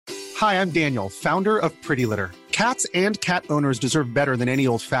Hi, I'm Daniel, founder of Pretty Litter. Cats and cat owners deserve better than any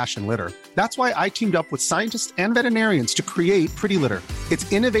old-fashioned litter. That's why I teamed up with scientists and veterinarians to create Pretty Litter.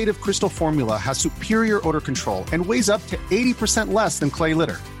 Its innovative crystal formula has superior odor control and weighs up to 80% less than clay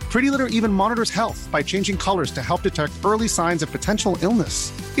litter. Pretty Litter even monitors health by changing colors to help detect early signs of potential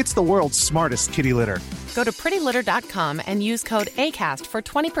illness. It's the world's smartest kitty litter. Go to prettylitter.com and use code ACAST for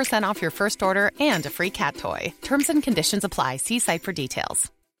 20% off your first order and a free cat toy. Terms and conditions apply. See site for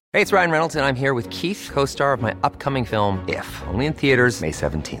details. Hey, it's Ryan Reynolds, and I'm here with Keith, co-star of my upcoming film, If, only in theaters May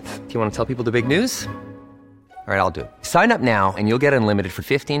 17th. Do you want to tell people the big news? All right, I'll do it. Sign up now and you'll get unlimited for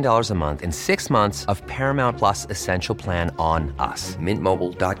 $15 a month and 6 months of Paramount Plus Essential Plan on us.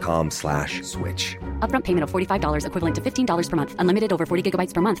 MintMobile.com/switch. Upfront payment of $45 equivalent to $15 per month. Unlimited over 40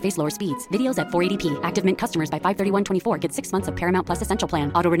 gigabytes per month. Face lower speeds. Videos at 480p. Active Mint customers by 531.24 get 6 months of Paramount Plus Essential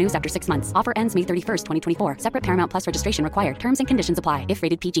Plan. Auto renews after 6 months. Offer ends May 31st, 2024. Separate Paramount Plus registration required. Terms and conditions apply if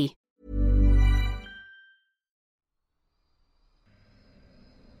rated PG.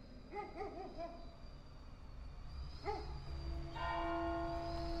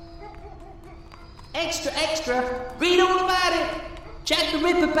 Extra, extra! Read all about it! Jack the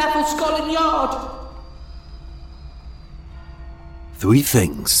Ripper baffles Scotland Yard! 3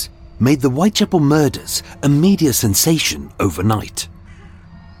 things made the Whitechapel murders a media sensation overnight.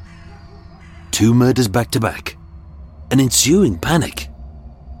 2 murders back-to-back, an ensuing panic,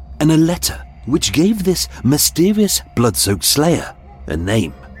 and a letter which gave this mysterious blood-soaked slayer a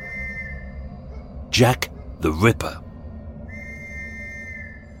name. Jack the Ripper.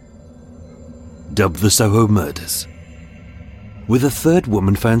 Dubbed the Soho murders, with a 3rd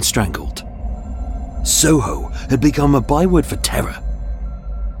woman found strangled, Soho had become a byword for terror.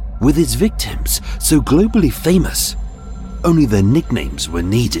 With its victims so globally famous, only their nicknames were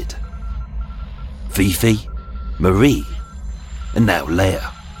needed. Fifi, Marie, and now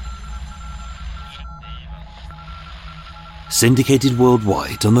Leia. Syndicated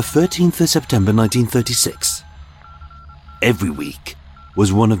worldwide on the 13th of September 1936. Every week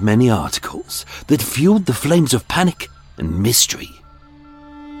was one of many articles that fueled the flames of panic and mystery.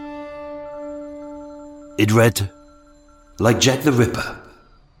 It read, like Jack the Ripper,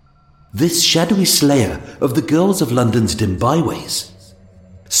 this shadowy slayer of the girls of London's dim byways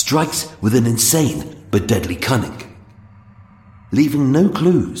strikes with an insane but deadly cunning, leaving no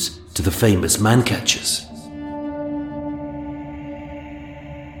clues to the famous man-catchers.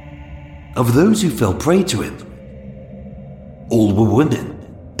 Of those who fell prey to him, all were women,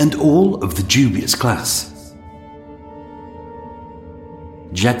 and all of the dubious class.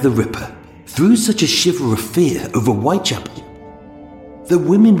 Jack the Ripper threw such a shiver of fear over Whitechapel that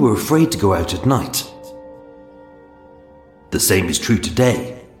women were afraid to go out at night. The same is true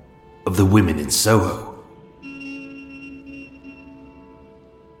today of the women in Soho.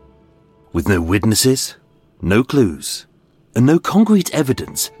 With no witnesses, no clues, and no concrete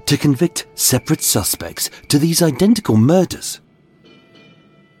evidence to convict separate suspects to these identical murders,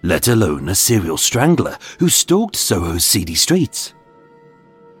 let alone a serial strangler who stalked Soho's seedy streets.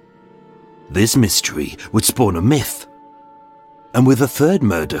 This mystery would spawn a myth, and with a 3rd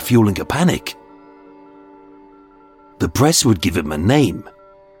murder fueling a panic, the press would give him a name: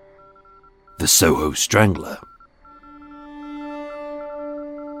 the Soho Strangler.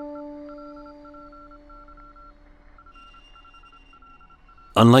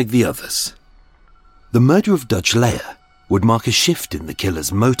 Unlike the others, the murder of Dutch Leia would mark a shift in the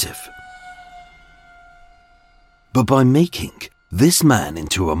killer's motive. But by making this man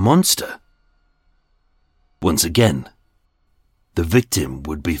into a monster, once again, the victim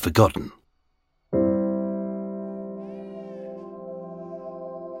would be forgotten.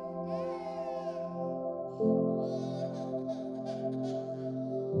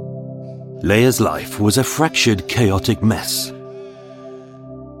 Leia's life was a fractured, chaotic mess.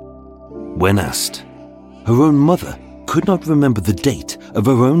 When asked, her own mother could not remember the date of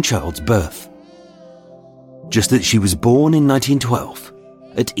her own child's birth. Just that she was born in 1912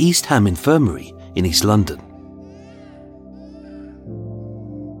 at East Ham Infirmary in East London.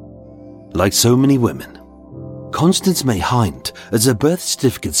 Like so many women, Constance May Hind, as her birth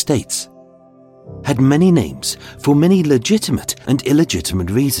certificate states, had many names for many legitimate and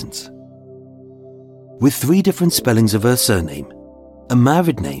illegitimate reasons. With 3 different spellings of her surname, a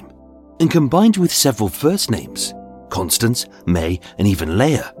married name, and combined with several first names, Constance, May, and even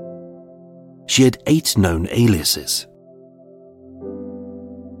Leia, she had 8 known aliases.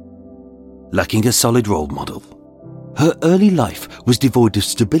 Lacking a solid role model, her early life was devoid of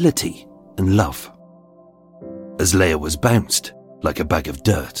stability and love, as Leia was bounced like a bag of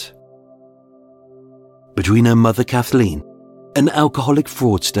dirt. Between her mother Kathleen an alcoholic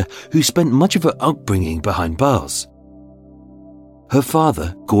fraudster who spent much of her upbringing behind bars. Her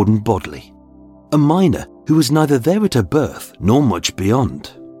father, Gordon Bodley, a miner who was neither there at her birth nor much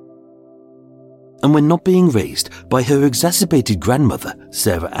beyond. And when not being raised by her exacerbated grandmother,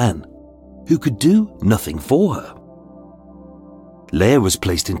 Sarah Ann, who could do nothing for her, Leah was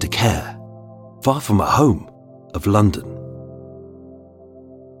placed into care, far from her home of London.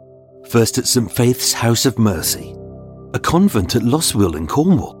 First at St Faith's House of Mercy, a convent at Loswell in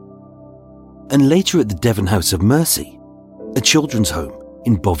Cornwall, and later at the Devon House of Mercy, a children's home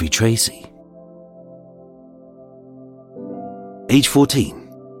in Bovey Tracy. Age 14,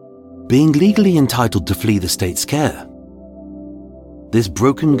 being legally entitled to flee the state's care, this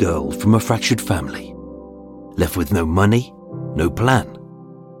broken girl from a fractured family, left with no money, no plan,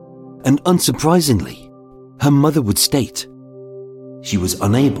 and unsurprisingly, her mother would state she was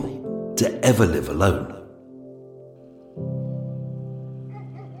unable to ever live alone.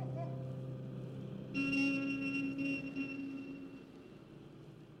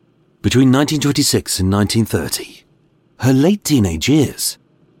 Between 1926 and 1930, her late teenage years,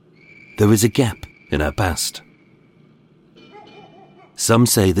 there is a gap in her past. Some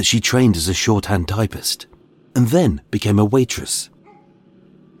say that she trained as a shorthand typist and then became a waitress.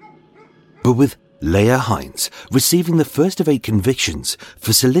 But with Leah Hines receiving the first of 8 convictions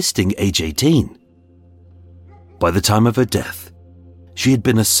for soliciting age 18, by the time of her death, she had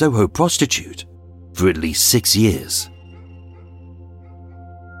been a Soho prostitute for at least 6 years.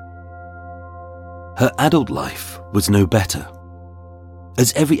 Her adult life was no better,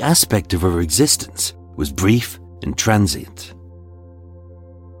 as every aspect of her existence was brief and transient.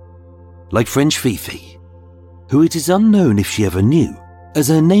 Like French Fifi, who it is unknown if she ever knew, as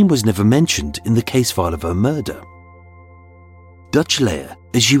her name was never mentioned in the case file of her murder. Dutch Leah,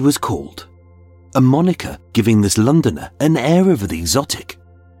 as she was called, a moniker giving this Londoner an air of the exotic,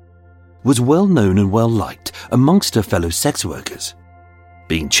 was well known and well liked amongst her fellow sex workers,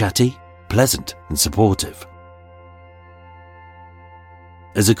 being chatty, pleasant and supportive.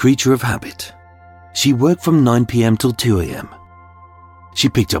 As a creature of habit, she worked from 9 p.m. till 2 a.m. She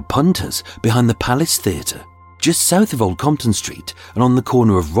picked up punters behind the Palace Theatre, just south of Old Compton Street and on the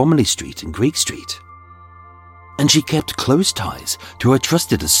corner of Romilly Street and Greek Street. And she kept close ties to her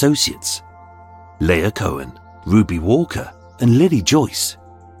trusted associates, Leah Cohen, Ruby Walker and Lily Joyce,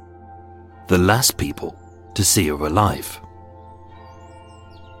 the last people to see her alive.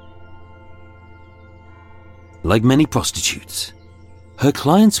 Like many prostitutes, her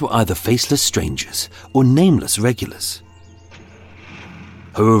clients were either faceless strangers or nameless regulars.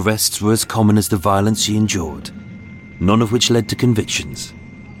 Her arrests were as common as the violence she endured, none of which led to convictions.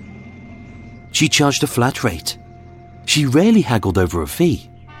 She charged a flat rate. She rarely haggled over a fee.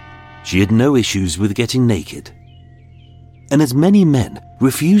 She had no issues with getting naked. And as many men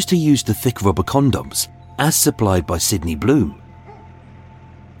refused to use the thick rubber condoms as supplied by Sidney Bloom,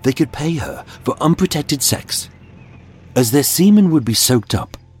 they could pay her for unprotected sex, as their semen would be soaked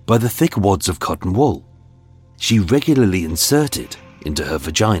up by the thick wads of cotton wool she regularly inserted into her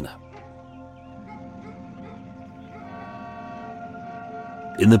vagina.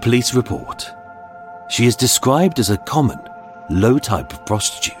 In the police report, she is described as a common, low type of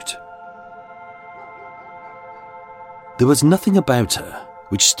prostitute. There was nothing about her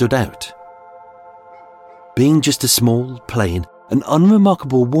which stood out, being just a small, plain, and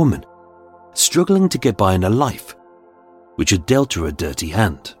unremarkable woman struggling to get by in a life which had dealt her a dirty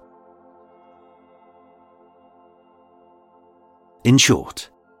hand. In short,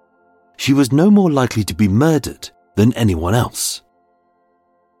 she was no more likely to be murdered than anyone else,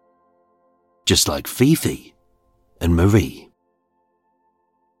 just like Fifi and Marie.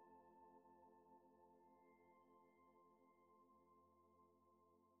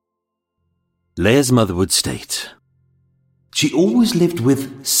 Leah's mother would state, "She always lived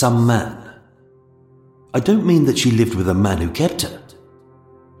with some man. I don't mean that she lived with a man who kept her,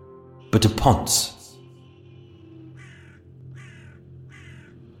 but a Ponce."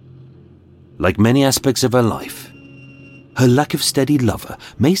 Like many aspects of her life, her lack of steady lover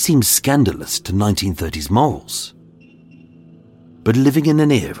may seem scandalous to 1930s morals. But living in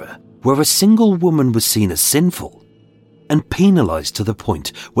an era where a single woman was seen as sinful and penalized to the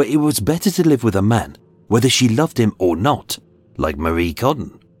point where it was better to live with a man whether she loved him or not, like Marie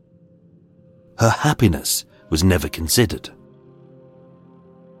Cotton, her happiness was never considered.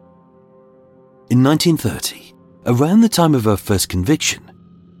 In 1930, around the time of her first conviction,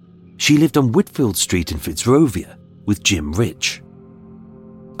 she lived on Whitfield Street in Fitzrovia with Jim Rich,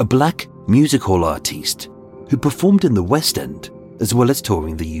 a black music hall artiste who performed in the West End as well as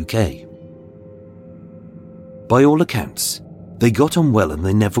touring the UK. By all accounts, They got on well and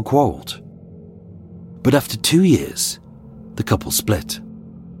they never quarrelled. But after 2 years, the couple split.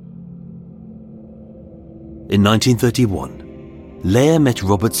 In 1931, Leah met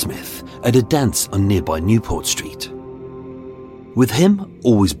Robert Smith at a dance on nearby Newport Street, with him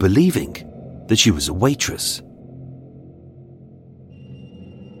always believing that she was a waitress.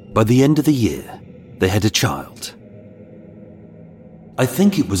 By the end of the year, they had a child. "I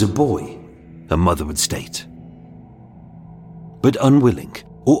think it was a boy," her mother would state. But unwilling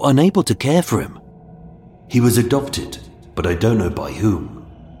or unable to care for him, he was adopted, but I don't know by whom.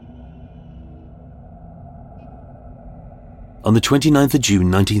 On the 29th of June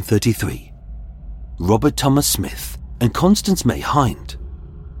 1933, Robert Thomas Smith and Constance May Hind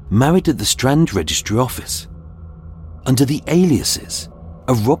married at the Strand Registry Office under the aliases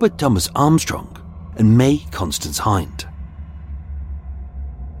of Robert Thomas Armstrong and May Constance Hind.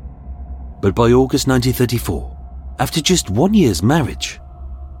 But by August 1934, after just 1 year's marriage,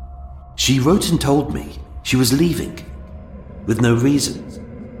 she wrote and told me she was leaving with no reason.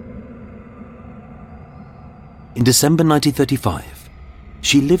 In December 1935,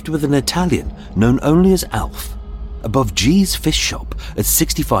 she lived with an Italian known only as Alf above G's Fish Shop at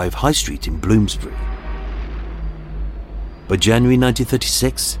 65 High Street in Bloomsbury. By January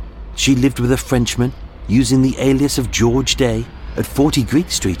 1936, she lived with a Frenchman using the alias of George Day at 40 Greek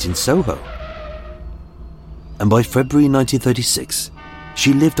Street in Soho. And by February 1936,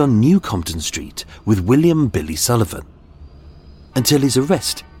 she lived on New Compton Street with William Billy Sullivan, until his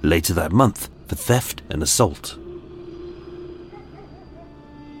arrest later that month for theft and assault.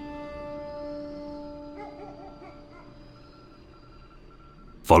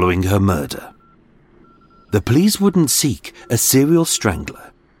 Following her murder, the police wouldn't seek a serial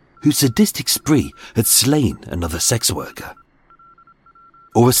strangler whose sadistic spree had slain another sex worker,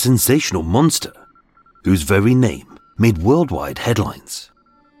 or a sensational monster whose very name made worldwide headlines.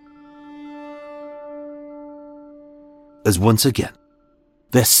 As once again,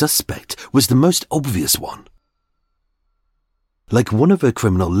 their suspect was the most obvious one, like one of her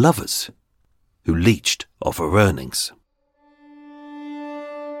criminal lovers who leached off her earnings.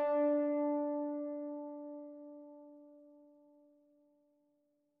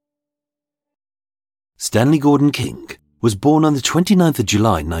 Stanley Gordon King was born on the 29th of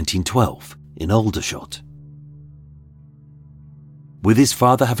July 1912 in Aldershot. With his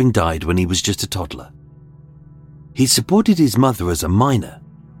father having died when he was just a toddler, he supported his mother as a minor,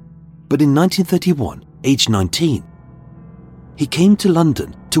 but in 1931, aged 19, he came to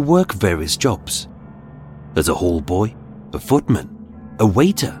London to work various jobs, as a hall boy, a footman, a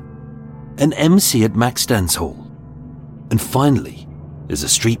waiter, an MC at Mac's Dance Hall, and finally as a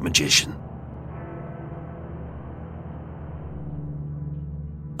street magician.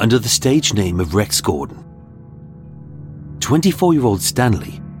 Under the stage name of Rex Gordon, 24-year-old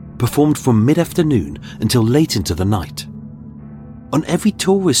Stanley performed from mid-afternoon until late into the night, on every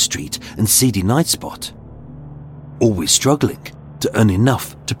tourist street and seedy night spot, always struggling to earn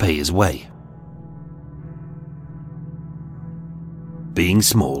enough to pay his way. Being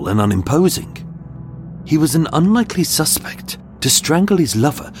small and unimposing, he was an unlikely suspect to strangle his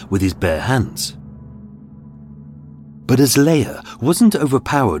lover with his bare hands. But as Leah wasn't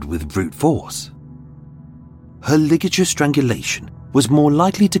overpowered with brute force, her ligature strangulation was more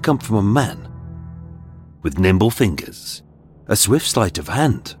likely to come from a man with nimble fingers, a swift sleight of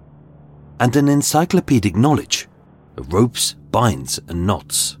hand, and an encyclopedic knowledge of ropes, binds, and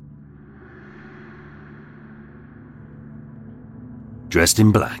knots. Dressed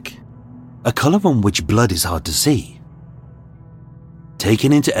in black, a colour on which blood is hard to see,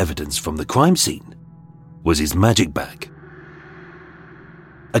 taken into evidence from the crime scene was his magic bag,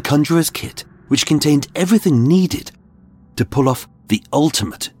 a conjurer's kit which contained everything needed to pull off the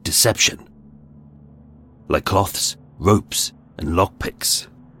ultimate deception, like cloths, ropes, and lockpicks.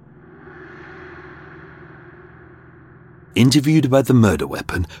 Interviewed about the murder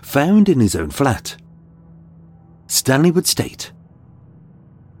weapon found in his own flat, Stanley would state,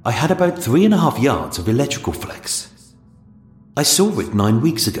 "I had about 3.5 yards of electrical flex. I saw it 9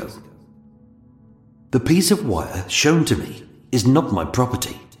 weeks ago. The piece of wire shown to me is not my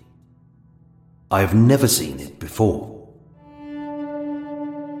property. I have never seen it before."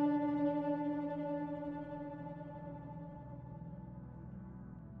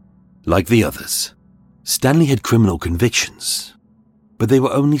 Like the others, Stanley had criminal convictions, but they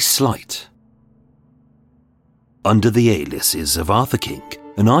were only slight. Under the aliases of Arthur King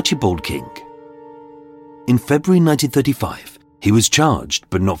and Archibald King, in February 1935, he was charged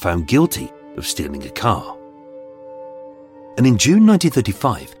but not found guilty of stealing a car. And in June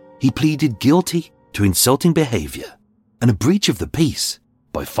 1935, he pleaded guilty to insulting behaviour and a breach of the peace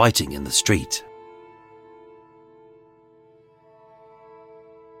by fighting in the street.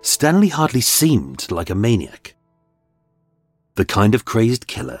 Stanley hardly seemed like a maniac. The kind of crazed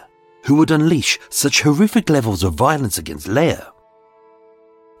killer who would unleash such horrific levels of violence against Leia.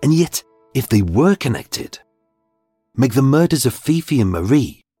 And yet, if they were connected, make the murders of Fifi and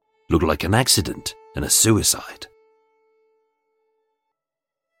Marie look like an accident and a suicide.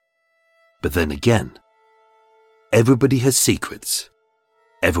 But then again, everybody has secrets.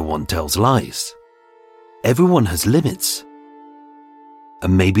 Everyone tells lies. Everyone has limits.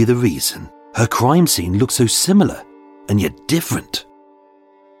 And maybe the reason her crime scene looked so similar and yet different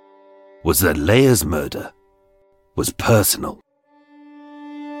was that Leia's murder was personal.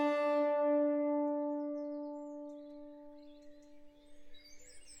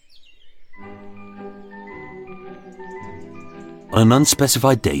 On an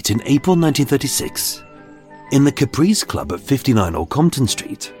unspecified date in April 1936, in the Caprice Club at 59 Old Compton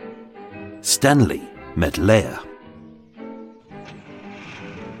Street, Stanley met Leia.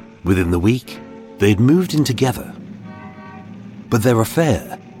 Within the week, they had moved in together. But their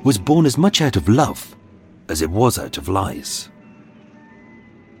affair was born as much out of love as it was out of lies.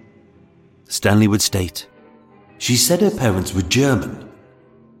 Stanley would state, "She said her parents were German.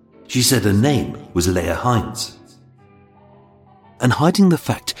 She said her name was Leia Hines." And hiding the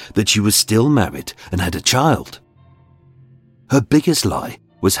fact that she was still married and had a child. Her biggest lie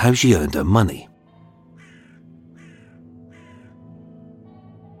was how she earned her money.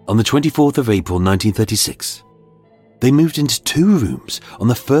 On the 24th of April 1936, they moved into 2 rooms on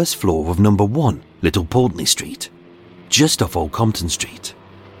the first floor of number 1 Little Portney Street, just off Old Compton Street.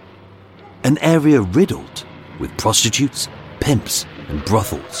 An area riddled with prostitutes, pimps and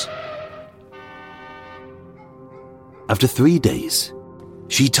brothels. After 3 days,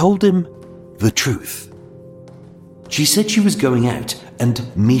 she told him the truth. She said she was going out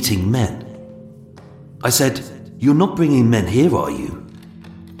and meeting men. I said, "You're not bringing men here, are you?"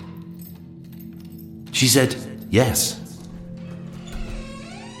 She said, "Yes."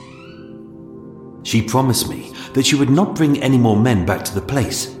 She promised me that she would not bring any more men back to the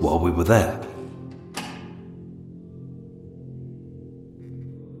place while we were there.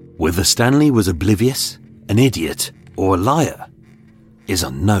 Whether Stanley was oblivious, an idiot, or a liar is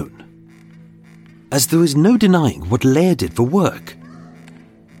unknown, as there is no denying what Leia did for work.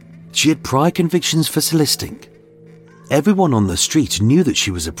 She had prior convictions for soliciting. Everyone on the street knew that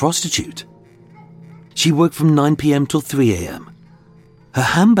she was a prostitute. She worked from 9 p.m. till 3 a.m. Her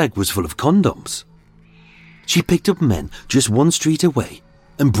handbag was full of condoms. She picked up men just 1 street away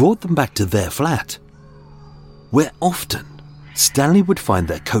and brought them back to their flat, where often Stanley would find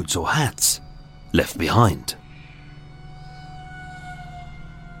their coats or hats left behind.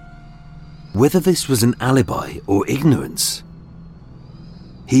 Whether this was an alibi or ignorance,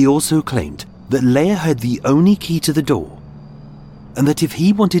 he also claimed that Leia had the only key to the door, and that if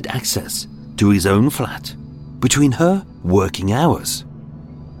he wanted access to his own flat between her working hours,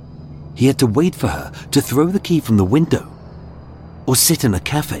 he had to wait for her to throw the key from the window or sit in a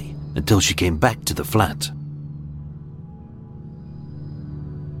cafe until she came back to the flat.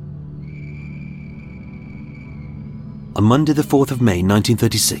 On Monday the 4th of May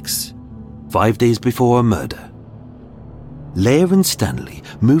 1936, 5 days before her murder, Leia and Stanley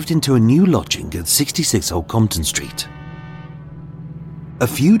moved into a new lodging at 66 Old Compton Street. A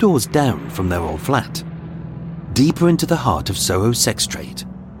few doors down from their old flat, deeper into the heart of Soho sex trade,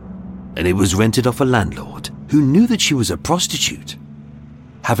 and it was rented off a landlord who knew that she was a prostitute,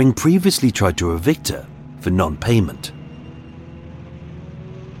 having previously tried to evict her for non-payment.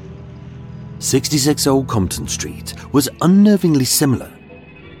 66 Old Compton Street was unnervingly similar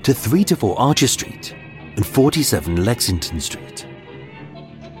to 3-4 Archer Street and 47 Lexington Street.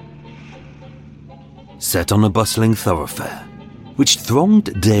 Set on a bustling thoroughfare, which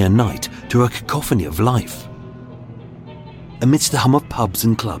thronged day and night to a cacophony of life. Amidst the hum of pubs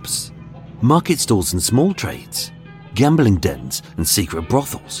and clubs, market stalls and small trades, gambling dens and secret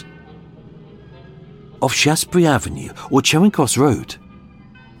brothels. Off Shaftesbury Avenue or Charing Cross Road,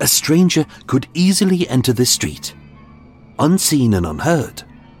 a stranger could easily enter this street, unseen and unheard,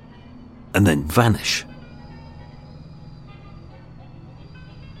 and then vanish.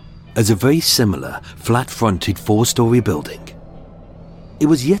 As a very similar flat-fronted 4-story building, it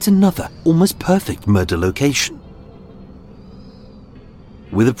was yet another almost perfect murder location.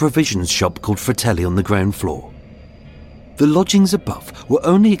 With a provisions shop called Fratelli on the ground floor, the lodgings above were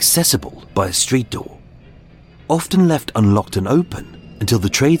only accessible by a street door, often left unlocked and open until the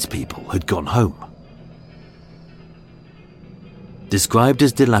tradespeople had gone home. Described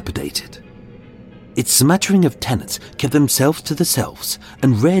as dilapidated, its smattering of tenants kept themselves to themselves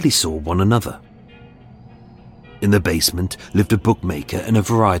and rarely saw one another. In the basement lived a bookmaker and a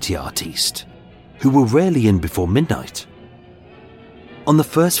variety artiste, who were rarely in before midnight. On the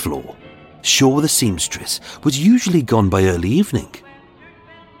first floor, Shaw the seamstress was usually gone by early evening.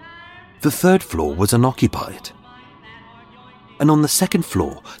 The third floor was unoccupied. And on the second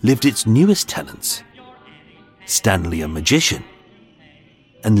floor lived its newest tenants, Stanley a magician,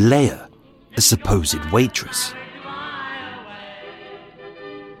 and Leia, a supposed waitress.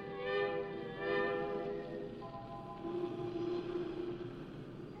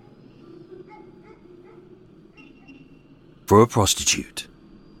 For a prostitute,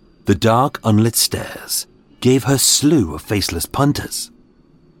 the dark, unlit stairs gave her slew of faceless punters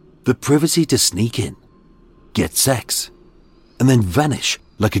the privacy to sneak in, get sex, and then vanish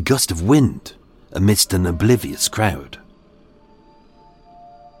like a gust of wind amidst an oblivious crowd.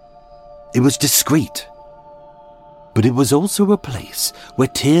 It was discreet, but it was also a place where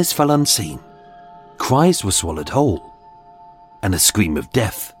tears fell unseen, cries were swallowed whole, and a scream of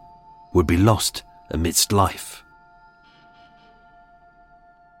death would be lost amidst life.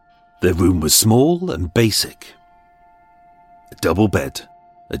 Their room was small and basic. A double bed,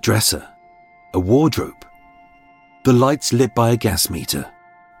 a dresser, a wardrobe, the lights lit by a gas meter,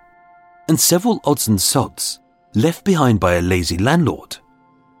 and several odds and sods left behind by a lazy landlord,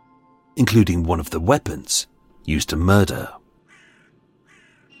 including one of the weapons used to murder.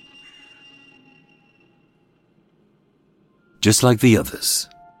 Just like the others,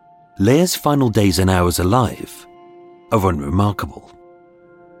 Leia's final days and hours alive are unremarkable.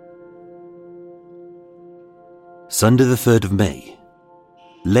 Sunday the 3rd of May,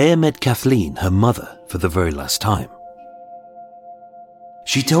 Leia met Kathleen, her mother, for the very last time.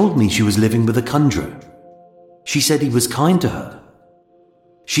 She told me she was living with a conjurer. She said he was kind to her.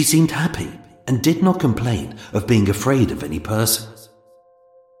 She seemed happy and did not complain of being afraid of any person.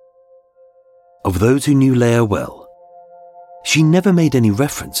 Of those who knew Leia well, she never made any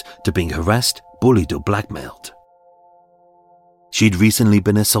reference to being harassed, bullied, or blackmailed. She'd recently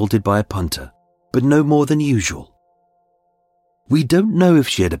been assaulted by a punter, but no more than usual. We don't know if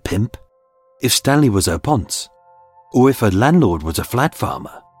she had a pimp, if Stanley was her ponce, or if her landlord was a flat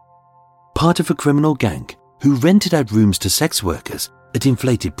farmer, part of a criminal gang who rented out rooms to sex workers at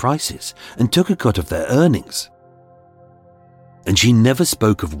inflated prices and took a cut of their earnings. And she never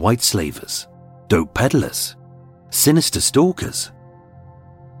spoke of white slavers, dope peddlers, sinister stalkers,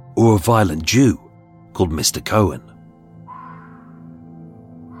 or a violent Jew called Mr. Cohen.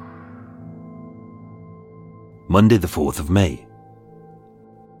 Monday the 4th of May.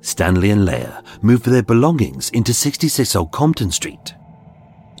 Stanley and Leia moved their belongings into 66 Old Compton Street,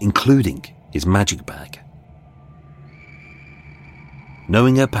 including his magic bag.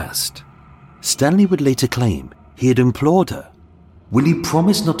 Knowing her past, Stanley would later claim he had implored her, "Will you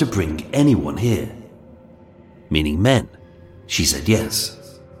promise not to bring anyone here?" Meaning men. She said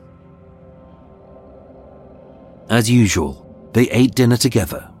yes. As usual, they ate dinner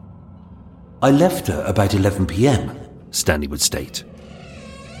together. "I left her about 11 p.m, Stanley would state.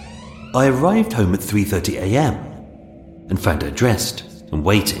 "I arrived home at 3:30 a.m. and found her dressed and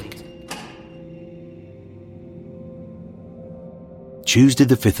waiting." Tuesday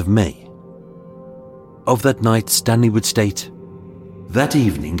the 5th of May. Of that night, Stanley would state, "That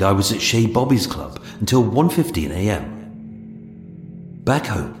evening I was at Shea Bobby's club until 1:15 a.m. Back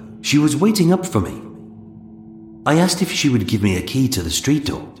home, she was waiting up for me. I asked if she would give me a key to the street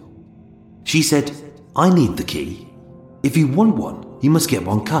door. She said, 'I need the key. If you want one, you must get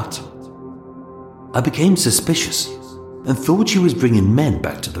one cut.' I became suspicious and thought she was bringing men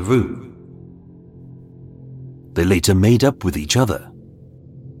back to the room. They later made up with each other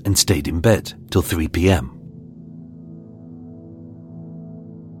and stayed in bed till 3 p.m.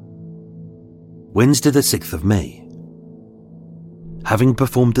 Wednesday the 6th of May. Having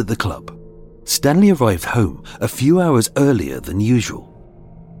performed at the club, Stanley arrived home a few hours earlier than usual,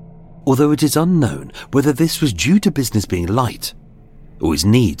 although it is unknown whether this was due to business being light or his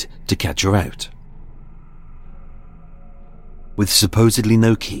need to catch her out. With supposedly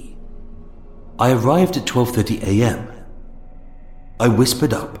no key, I arrived at 12:30 a.m. I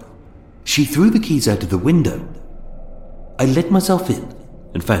whispered up. She threw the keys out of the window. I let myself in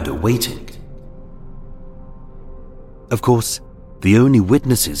and found her waiting. Of course, the only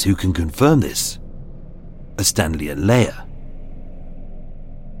witnesses who can confirm this are Stanley and Leia.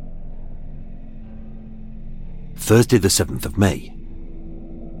 Thursday the 7th of May.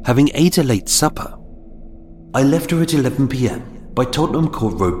 Having ate a late supper, I left her at 11 p.m. by Tottenham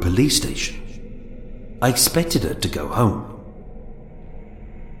Court Road Police Station. I expected her to go home.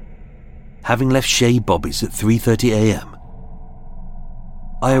 having left Shea Bobby's at 3:30 a.m.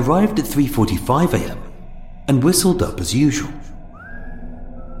 I arrived at 3:45 a.m. and whistled up as usual.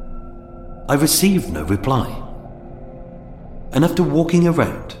 I received no reply, and after walking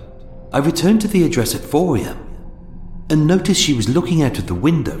around, I returned to the address at 4 a.m. and noticed she was looking out of the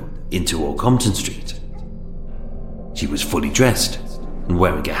window into Old Compton Street. She was fully dressed and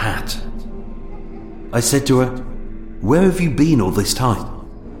wearing a hat. I said to her, "Where have you been all this time?"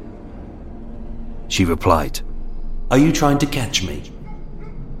 She replied, "Are you trying to catch me?"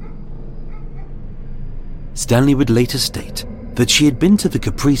 Stanley would later state that she had been to the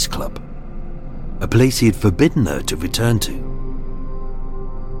Caprice Club, a place he had forbidden her to return to.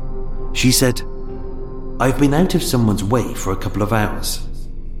 She said, "I've been out of someone's way for a couple of hours."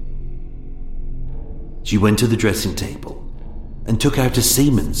 She went to the dressing table and took out a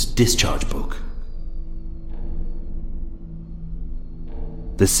seaman's discharge book.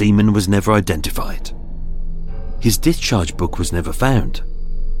 The seaman was never identified. His discharge book was never found.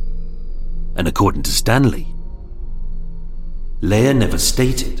 And according to Stanley, Leah never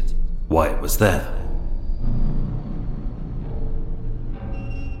stated why it was there.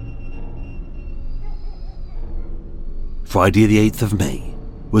 Friday the 8th of May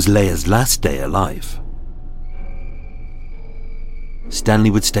was Leah's last day alive. Stanley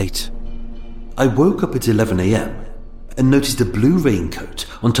would state, "I woke up at 11 a.m. and noticed a blue raincoat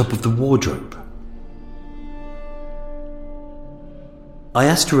on top of the wardrobe. I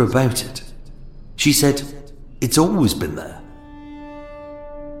asked her about it. She said, 'It's always been there.'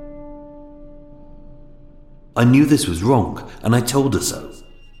 I knew this was wrong and I told her so.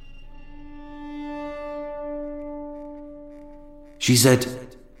 She said,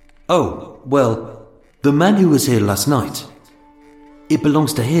 'Oh, well, the man who was here last night, it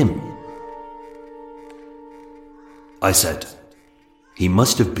belongs to him.' I said, 'He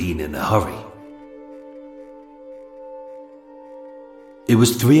must have been in a hurry.' It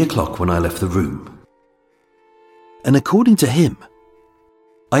was 3 o'clock when I left the room. And according to him,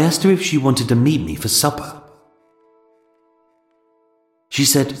 I asked her if she wanted to meet me for supper. She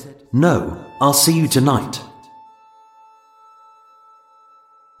said, 'No, I'll see you tonight.'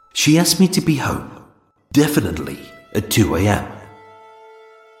 She asked me to be home, definitely at 2 a.m.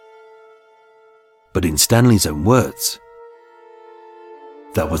 But in Stanley's own words,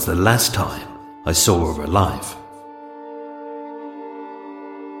 that was the last time I saw her alive.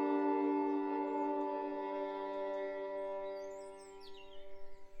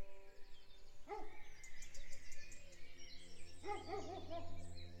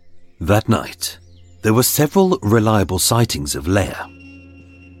 That night, there were several reliable sightings of Leah.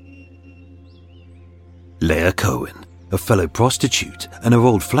 Leah Cohen, a fellow prostitute and her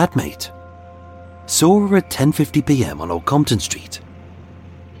old flatmate, saw her at 10:50 p.m. on Old Compton Street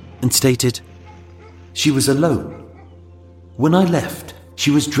and stated, "She was alone. When I left,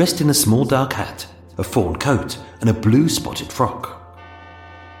 she was dressed in a small dark hat, a fawn coat and a blue spotted frock."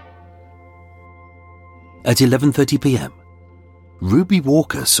 At 11:30 p.m, Ruby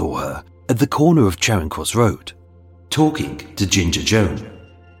Walker saw her at the corner of Charing Cross Road, talking to Ginger Joan.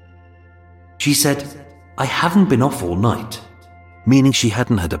 She said, "I haven't been off all night," meaning she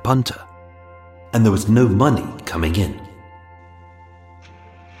hadn't had a punter, and there was no money coming in.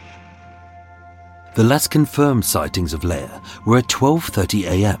 The last confirmed sightings of Leah were at 12:30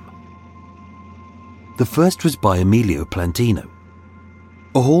 a.m. The first was by Emilio Plantino,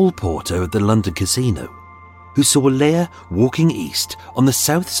 a hall porter at the London Casino, who saw Leah walking east on the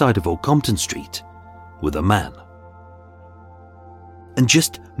south side of Old Compton Street with a man. And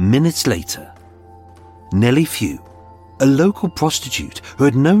just minutes later, Nellie Few, a local prostitute who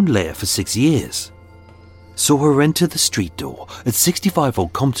had known Leah for 6 years, saw her enter the street door at 65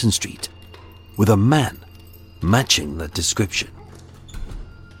 Old Compton Street with a man matching that description.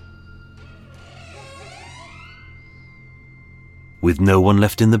 With no one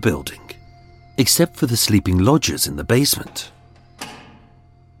left in the building, except for the sleeping lodgers in the basement,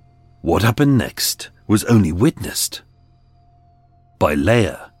 what happened next was only witnessed by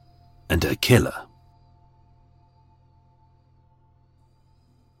Leah and her killer.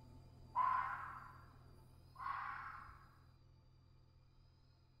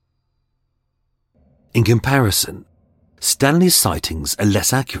 In comparison, Stanley's sightings are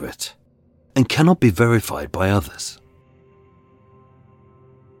less accurate and cannot be verified by others.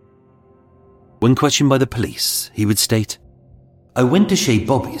 When questioned by the police, he would state, "I went to Shea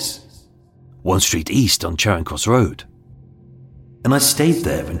Bobby's, 1 street east on Charing Cross Road, and I stayed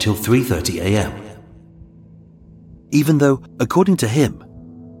there until 3:30 a.m. Even though, according to him,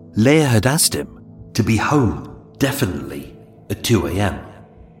 Leah had asked him to be home definitely at 2 a.m.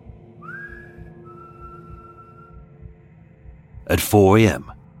 at 4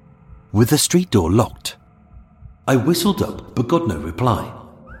 a.m, with the street door locked. I whistled up but got no reply.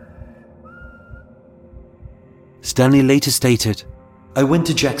 Stanley later stated, "I went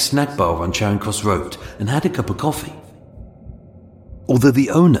to Jack's snack bar on Charing Cross Road and had a cup of coffee," although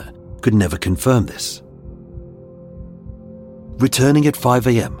the owner could never confirm this. Returning at 5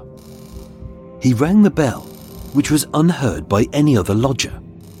 a.m, he rang the bell, which was unheard by any other lodger.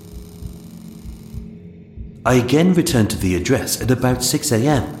 I again returned to the address at about 6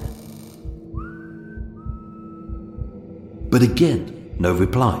 a.m, but again no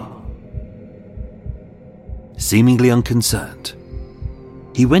reply. Seemingly unconcerned,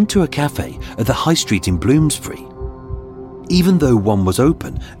 he went to a cafe at the High Street in Bloomsbury, even though one was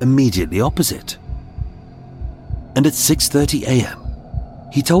open immediately opposite. And at 6:30 a.m,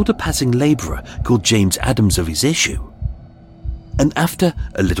 he told a passing labourer called James Adams of his issue. And after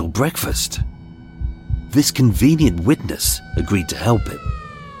a little breakfast, this convenient witness agreed to help him.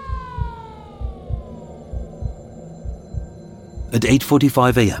 At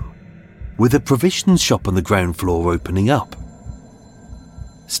 8:45 a.m, with a provisions shop on the ground floor opening up,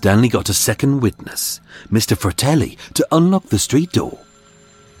 Stanley got a second witness, Mr. Fratelli, to unlock the street door.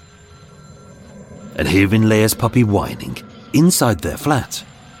 And hearing Leah's puppy whining inside their flat,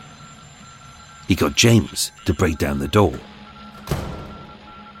 he got James to break down the door.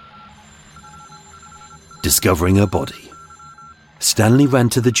 Discovering her body, Stanley ran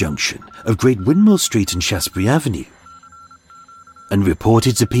to the junction of Great Windmill Street and Shaftesbury Avenue and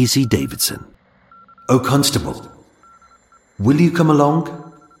reported to PC Davidson, "Oh, Constable, will you come along?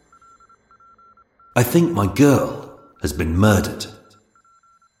 I think my girl has been murdered."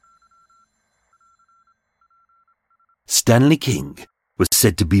 Stanley King was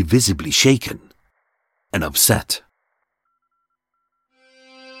said to be visibly shaken and upset.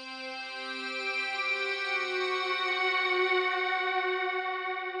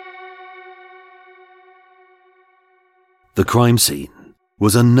 The crime scene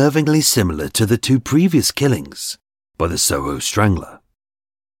was unnervingly similar to the two previous killings by the Soho Strangler.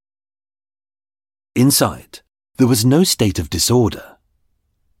 Inside, there was no state of disorder.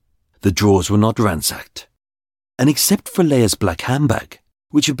 The drawers were not ransacked, and except for Leah's black handbag,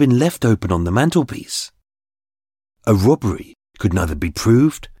 which had been left open on the mantelpiece, a robbery could neither be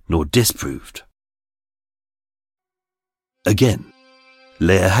proved nor disproved. Again,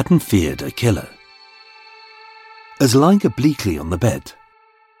 Leah hadn't feared her killer, as lying obliquely on the bed,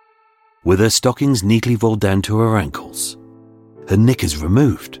 with her stockings neatly rolled down to her ankles, her knickers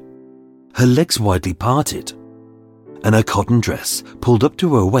removed, her legs widely parted, and her cotton dress pulled up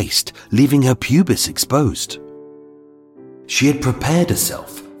to her waist, leaving her pubis exposed, she had prepared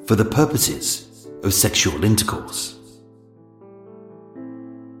herself for the purposes of sexual intercourse.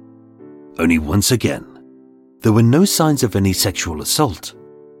 Only once again, there were no signs of any sexual assault,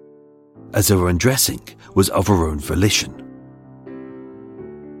 as her undressing was of her own volition.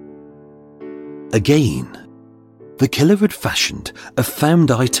 Again, the killer had fashioned a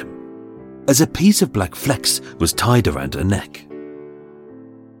found item, as a piece of black flex was tied around her neck.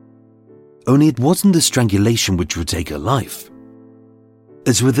 Only it wasn't the strangulation which would take her life,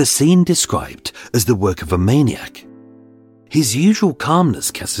 as with the scene described as the work of a maniac, his usual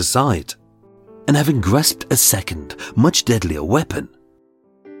calmness cast aside, and having grasped a second, much deadlier weapon,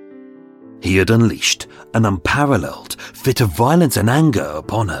 he had unleashed an unparalleled fit of violence and anger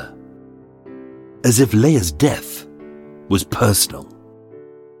upon her, as if Leah's death was personal.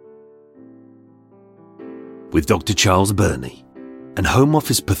 With Dr. Charles Burney and Home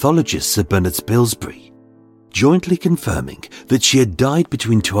Office pathologist Sir Bernard Spilsbury jointly confirming that she had died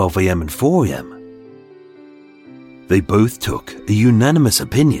between 12 a.m. and 4 a.m., they both took a unanimous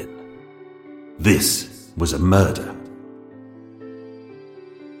opinion: this was a murder.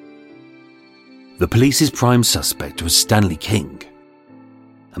 The police's prime suspect was Stanley King,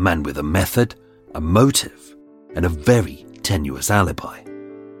 a man with a method, a motive, and a very tenuous alibi.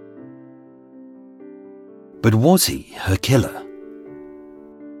 But was he her killer?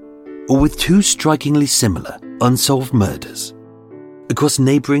 Or with two strikingly similar unsolved murders across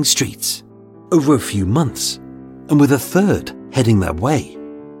neighbouring streets over a few months, and with a third heading that way?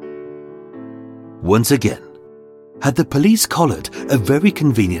 Once again, had the police collared a very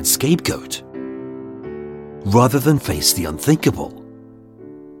convenient scapegoat, rather than face the unthinkable,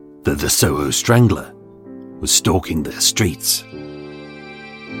 that the Soho Strangler was stalking their streets?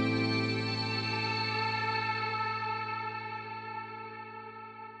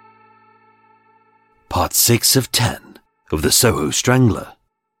 Part 6 of 10 of the Soho Strangler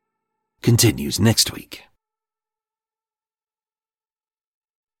continues next week.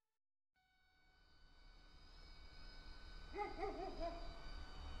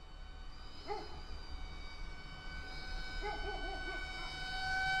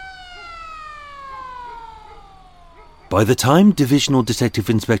 By the time Divisional Detective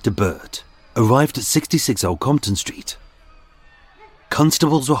Inspector Bird arrived at 66 Old Compton Street,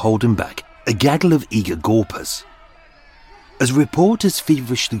 constables were holding back a gaggle of eager gawpers, as reporters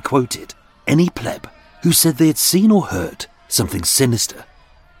feverishly quoted any pleb who said they had seen or heard something sinister.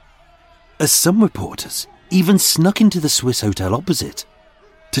 As some reporters even snuck into the Swiss hotel opposite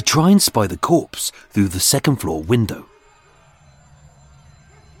to try and spy the corpse through the second-floor window.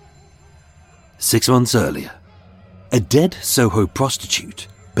 6 months earlier, a dead Soho prostitute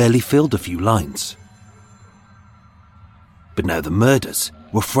barely filled a few lines. But now the murders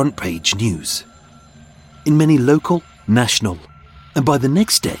were front-page news in many local, national, and by the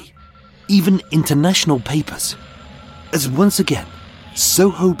next day, even international papers, as once again,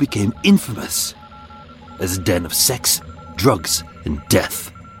 Soho became infamous as a den of sex, drugs, and death.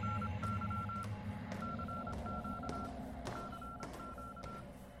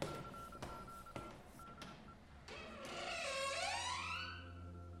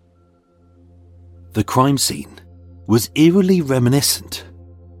 The crime scene was eerily reminiscent,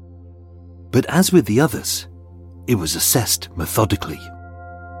 but as with the others, it was assessed methodically.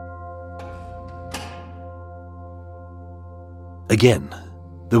 Again,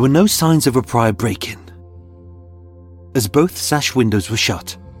 there were no signs of a prior break-in, as both sash windows were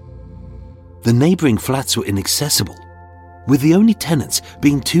shut. The neighbouring flats were inaccessible, with the only tenants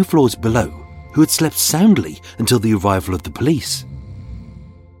being 2 floors below who had slept soundly until the arrival of the police.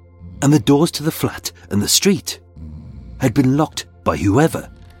 And the doors to the flat and the street had been locked by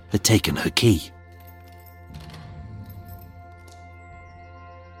whoever had taken her key.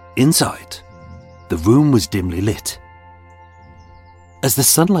 Inside, the room was dimly lit, as the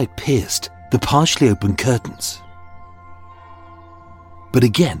sunlight pierced the partially open curtains. But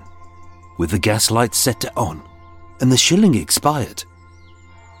again, with the gas lights set to on and the shilling expired,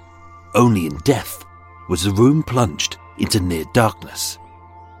 only in death was the room plunged into near darkness.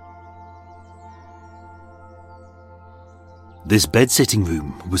 This bed-sitting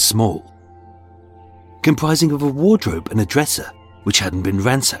room was small, comprising of a wardrobe and a dresser which hadn't been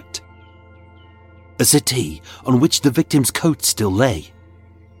ransacked, a settee on which the victim's coat still lay.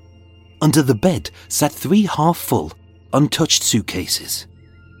 Under the bed sat 3 half-full, untouched suitcases,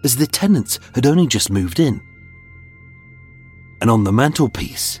 as the tenants had only just moved in. And on the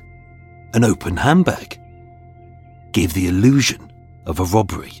mantelpiece, an open handbag gave the illusion of a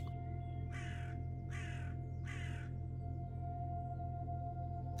robbery.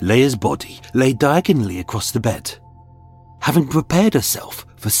 Leia's body lay diagonally across the bed, having prepared herself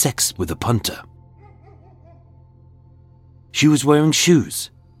for sex with a punter. She was wearing shoes,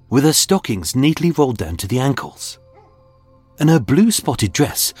 with her stockings neatly rolled down to the ankles, and her blue spotted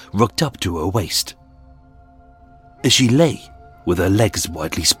dress rucked up to her waist, as she lay with her legs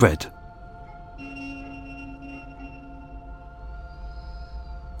widely spread.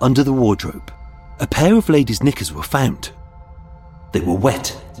 Under the wardrobe, a pair of ladies' knickers were found. They were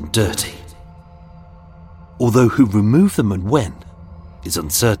wet and dirty, although who removed them and when is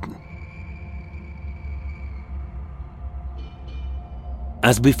uncertain.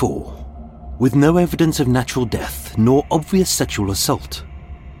 As before, with no evidence of natural death nor obvious sexual assault,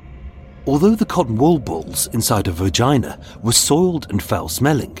 although the cotton wool balls inside her vagina were soiled and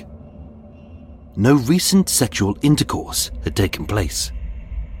foul-smelling, no recent sexual intercourse had taken place.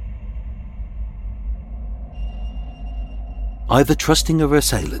 Either trusting her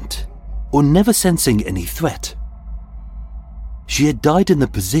assailant or never sensing any threat, she had died in the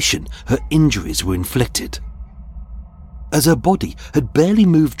position her injuries were inflicted, as her body had barely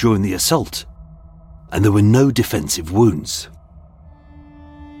moved during the assault, and there were no defensive wounds.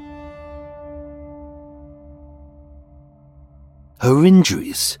 Her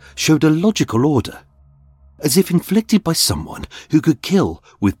injuries showed a logical order, as if inflicted by someone who could kill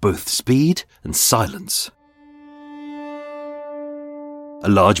with both speed and silence. A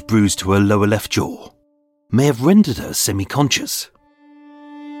large bruise to her lower left jaw may have rendered her semi-conscious.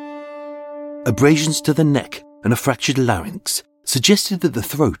 Abrasions to the neck and a fractured larynx suggested that the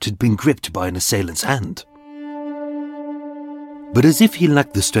throat had been gripped by an assailant's hand. But as if he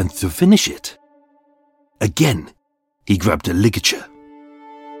lacked the strength to finish it, again he grabbed a ligature.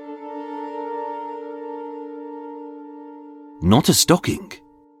 Not a stocking,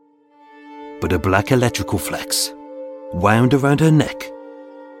 but a black electrical flex wound around her neck,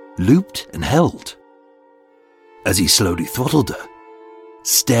 looped and held, as he slowly throttled her,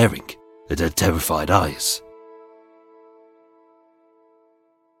 staring at her terrified eyes.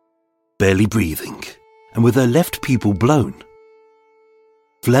 Barely breathing, and with her left pupil blown,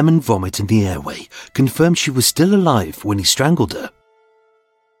 phlegm and vomit in the airway confirmed she was still alive when he strangled her.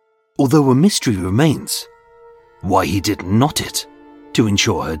 Although a mystery remains why he didn't knot it to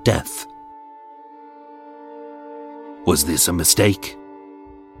ensure her death. Was this a mistake?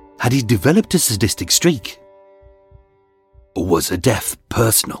 Had he developed a sadistic streak? Or was her death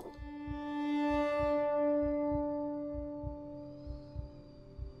personal?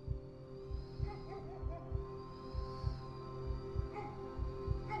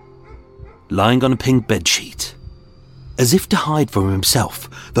 Lying on a pink bedsheet, as if to hide from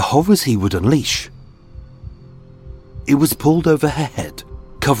himself the horrors he would unleash, it was pulled over her head,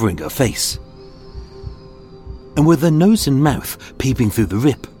 covering her face. And with her nose and mouth peeping through the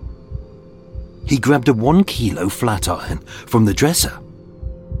rip, he grabbed a 1 kilo flat iron from the dresser,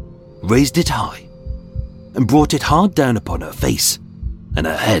 raised it high, and brought it hard down upon her face and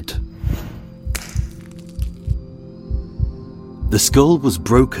her head. The skull was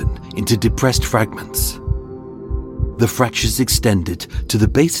broken into depressed fragments. The fractures extended to the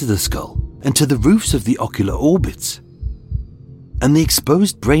base of the skull and to the roofs of the ocular orbits, and the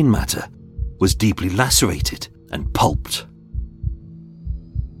exposed brain matter was deeply lacerated and pulped.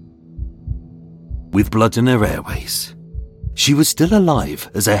 With blood in her airways, she was still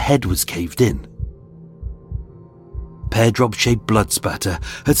alive as her head was caved in. Peardrop-shaped blood spatter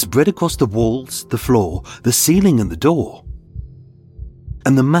had spread across the walls, the floor, the ceiling and the door.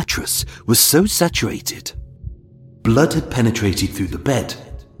 And the mattress was so saturated, blood had penetrated through the bed,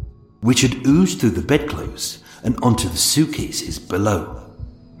 which had oozed through the bedclothes and onto the suitcases below.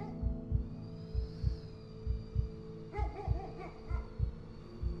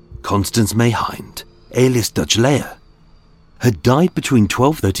 Constance May Hind, alias Dutch Leia, had died between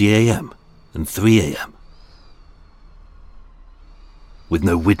 12:30 a.m. and 3 a.m. With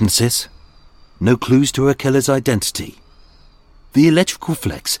no witnesses, no clues to her killer's identity, the electrical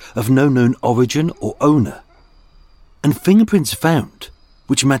flex of no known origin or owner, and fingerprints found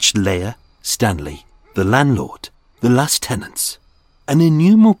which matched Leia, Stanley, the landlord, the last tenants, and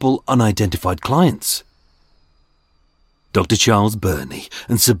innumerable unidentified clients. Dr. Charles Burney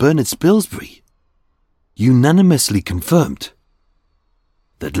and Sir Bernard Spilsbury unanimously confirmed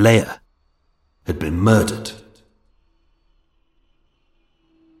that Leia had been murdered.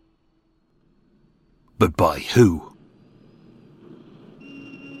 But by who?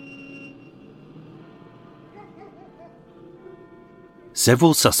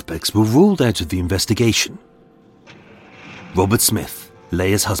 Several suspects were ruled out of the investigation. Robert Smith,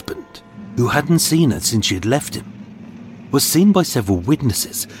 Leia's husband, who hadn't seen her since she had left him, was seen by several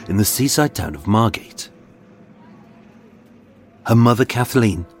witnesses in the seaside town of Margate. Her mother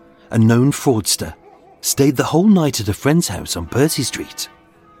Kathleen, a known fraudster, stayed the whole night at a friend's house on Percy Street.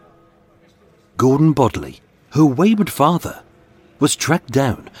 Gordon Bodley, her wayward father, was tracked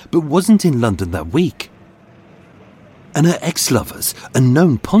down but wasn't in London that week. And her ex-lovers and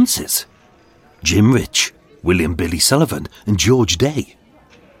known ponces, Jim Rich, William Billy Sullivan and George Day,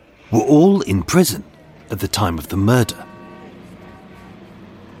 were all in prison at the time of the murder.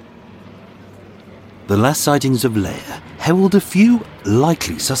 The last sightings of Leia herald a few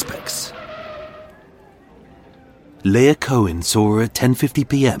likely suspects. Leia Cohen saw her at 10:50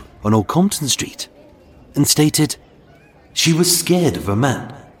 p.m. on Old Compton Street and stated she was scared of a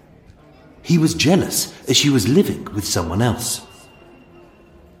man. He was jealous as she was living with someone else.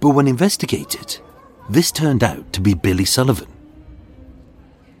 But when investigated, this turned out to be Billy Sullivan.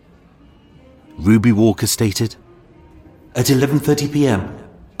 Ruby Walker stated, "At 11:30 p.m,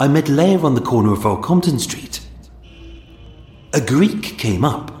 I met Leia on the corner of Old Compton Street. A Greek came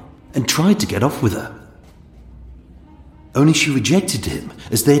up and tried to get off with her. Only she rejected him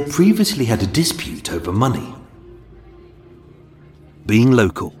as they had previously had a dispute over money." Being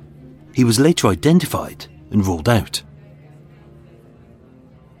local, he was later identified and ruled out.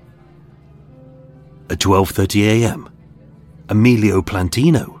 At 12:30 a.m, Emilio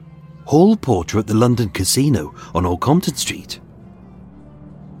Plantino, hall porter at the London Casino on Old Compton Street,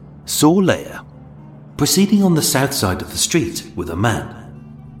 saw Leia proceeding on the south side of the street with a man.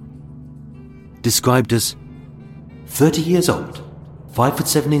 Described as 30 years old,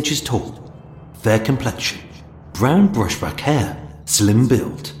 5'7" tall, fair complexion, brown brushback hair, slim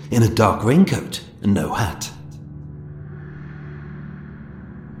build, in a dark raincoat and no hat.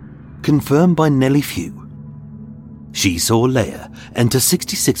 Confirmed by Nellie Few, she saw Leia enter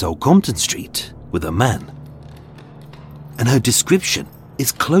 66 Old Compton Street with a man. And her description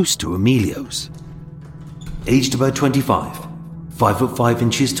is close to Emilio's. Aged about 25,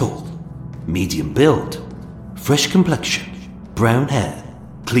 5'5" tall, medium build, fresh complexion, brown hair,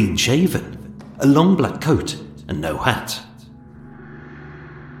 clean shaven, a long black coat and no hat.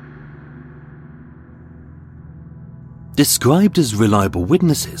 Described as reliable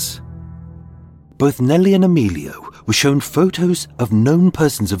witnesses, both Nellie and Emilio were shown photos of known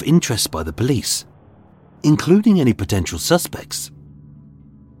persons of interest by the police, including any potential suspects.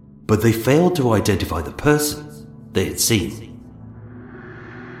 But they failed to identify the person they had seen.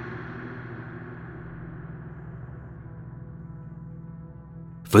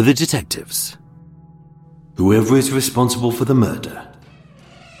 For the detectives, whoever is responsible for the murder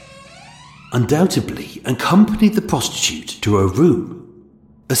undoubtedly accompanied the prostitute to her room,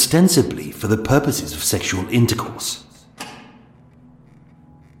 ostensibly for the purposes of sexual intercourse.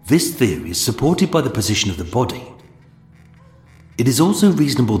 This theory is supported by the position of the body. It is also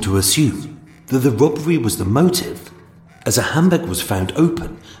reasonable to assume that the robbery was the motive, as a handbag was found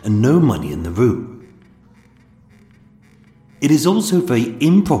open and no money in the room. It is also very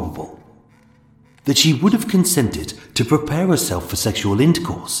improbable that she would have consented to prepare herself for sexual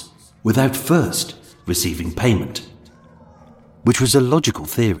intercourse without first receiving payment, which was a logical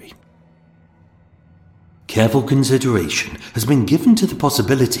theory. Careful consideration has been given to the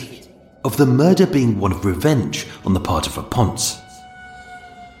possibility of the murder being one of revenge on the part of her Ponce.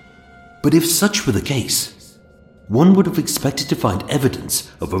 But if such were the case, one would have expected to find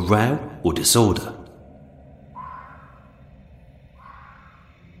evidence of a row or disorder.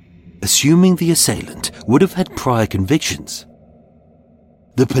 Assuming the assailant would have had prior convictions,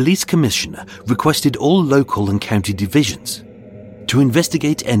 the police commissioner requested all local and county divisions to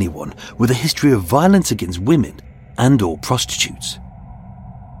investigate anyone with a history of violence against women and or prostitutes,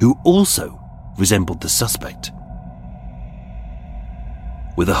 who also resembled the suspect.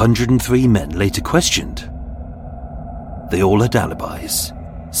 With 103 men later questioned, they all had alibis.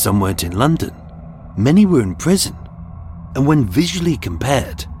 Some weren't in London, many were in prison, and when visually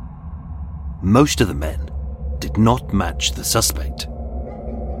compared, most of the men did not match the suspect.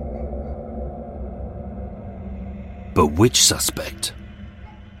 But which suspect?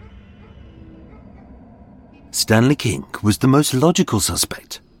 Stanley King was the most logical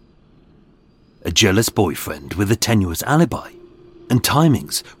suspect. A jealous boyfriend with a tenuous alibi and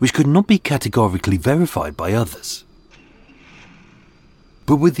timings which could not be categorically verified by others.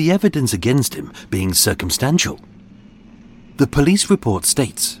 But with the evidence against him being circumstantial, the police report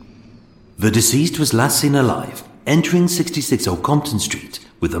states, the deceased was last seen alive entering 66 Old Compton Street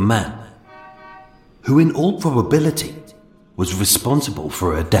with a man who in all probability was responsible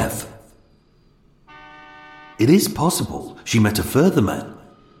for her death. It is possible she met a further man,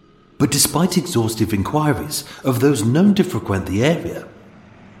 but despite exhaustive inquiries of those known to frequent the area,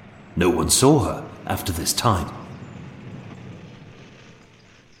 no one saw her after this time.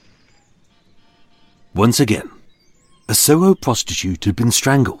 Once again, a Soho prostitute had been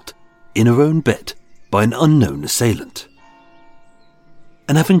strangled in her own bed by an unknown assailant.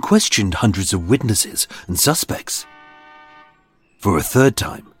 And having questioned hundreds of witnesses and suspects, for a third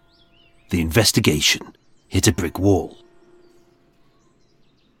time, the investigation hit a brick wall.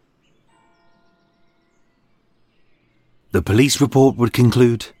 The police report would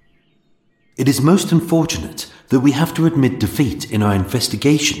conclude, it is most unfortunate that we have to admit defeat in our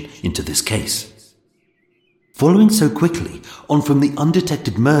investigation into this case, following so quickly on from the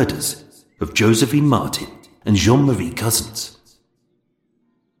undetected murders of Josephine Martin and Jean-Marie Cousins.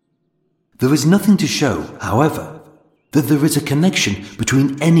 There is nothing to show, however, that there is a connection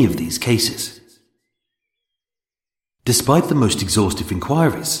between any of these cases. Despite the most exhaustive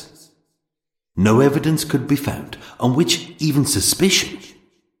inquiries, no evidence could be found on which even suspicion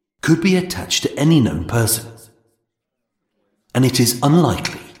could be attached to any known person. And it is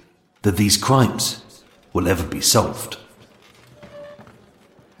unlikely that these crimes will ever be solved.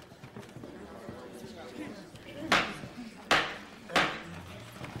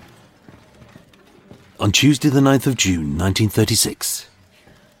 On Tuesday the 9th of June 1936,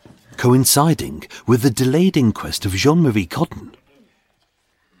 coinciding with the delayed inquest of Jean-Marie Cotton,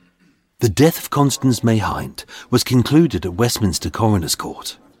 the death of Constance May Hind was concluded at Westminster Coroner's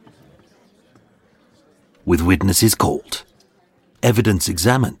Court. With witnesses called, evidence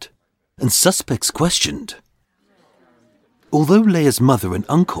examined, and suspects questioned. Although Leah's mother and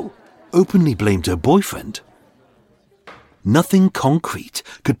uncle openly blamed her boyfriend, nothing concrete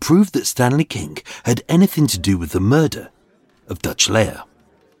could prove that Stanley King had anything to do with the murder of Dutch Leah.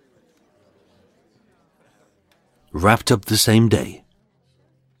 Wrapped up the same day,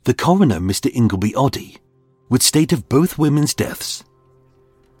 the coroner, Mr. Ingleby Oddie, would state of both women's deaths,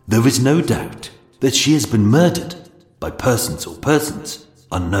 there is no doubt that she has been murdered by persons or persons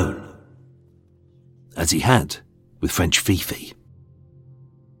unknown, as he had with French Fifi.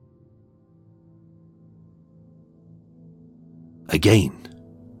 Again,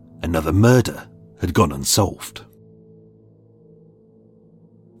 another murder had gone unsolved.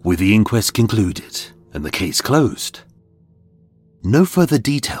 With the inquest concluded and the case closed, no further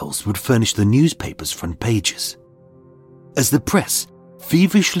details would furnish the newspaper's front pages, as the press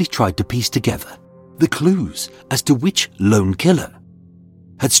feverishly tried to piece together the clues as to which lone killer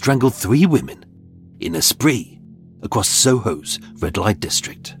had strangled 3 women in a spree across Soho's red light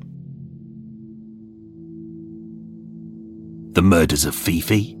district. The murders of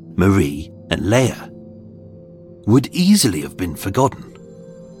Fifi, Marie, and Leia would easily have been forgotten.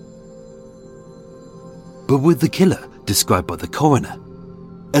 But with the killer described by the coroner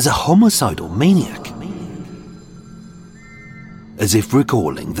as a homicidal maniac, as if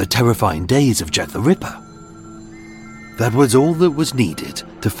recalling the terrifying days of Jack the Ripper, that was all that was needed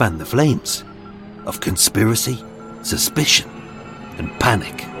to fan the flames of conspiracy, suspicion, and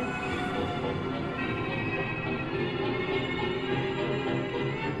panic.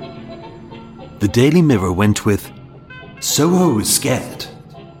 The Daily Mirror went with, "Soho is scared.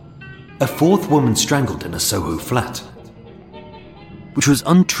 A 4th woman strangled in a Soho flat," which was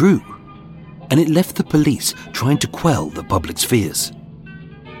untrue, and it left the police trying to quell the public's fears.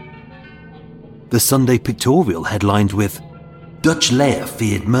 The Sunday Pictorial headlined with, "Dutch Leia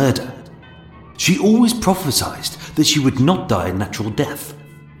feared murder. She always prophesied that she would not die a natural death."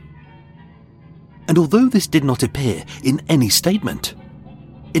 And although this did not appear in any statement,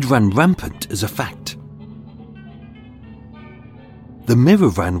 it ran rampant as a fact. The Mirror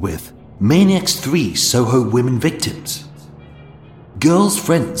ran with, "Maniac's 3 Soho women victims. Girls'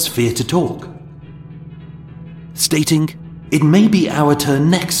 friends fear to talk," stating, "It may be our turn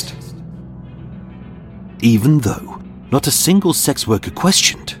next." Even though not a single sex worker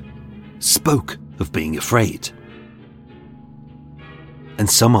questioned spoke of being afraid. And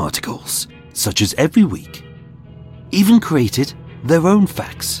some articles, such as Every Week, even created their own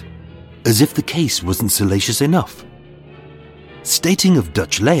facts, as if the case wasn't salacious enough, stating of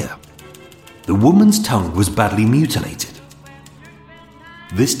Dutch Leia, "The woman's tongue was badly mutilated.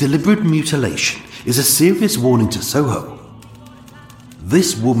 This deliberate mutilation is a serious warning to Soho.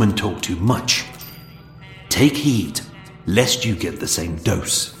 This woman talked too much. Take heed, lest you get the same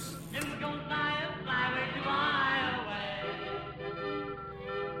dose."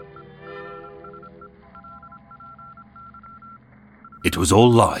 It was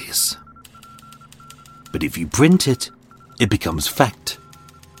all lies. But if you print it, it becomes fact.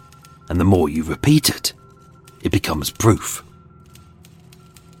 And the more you repeat it, it becomes proof.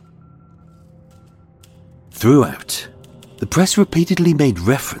 Throughout, the press repeatedly made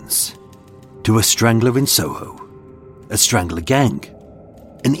reference to a strangler in Soho, a strangler gang,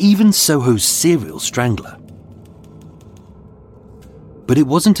 and even Soho's serial strangler. But it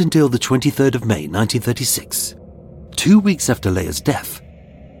wasn't until the 23rd of May 1936, 2 weeks after Leia's death,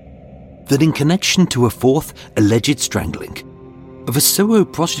 that in connection to a 4th alleged strangling of a Soho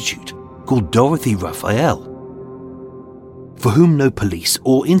prostitute called Dorothy Raphael, for whom no police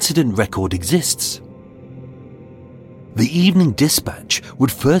or incident record exists, the Evening Dispatch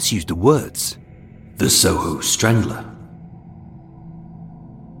would first use the words, "The Soho Strangler,"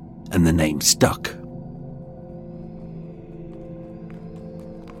 and the name stuck.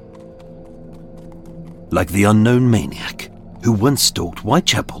 Like the unknown maniac who once stalked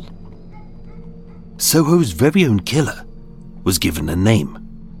Whitechapel, Soho's very own killer was given a name.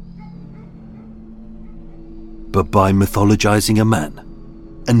 But by mythologizing a man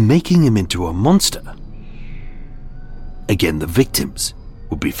and making him into a monster, again the victims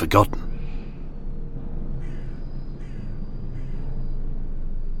would be forgotten.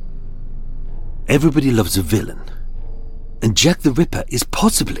 Everybody loves a villain, and Jack the Ripper is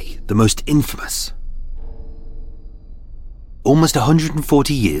possibly the most infamous. Almost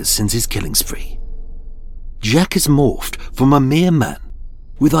 140 years since his killing spree, Jack has morphed from a mere man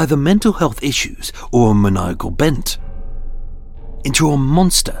with either mental health issues or a maniacal bent into a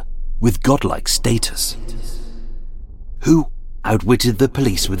monster with godlike status, who outwitted the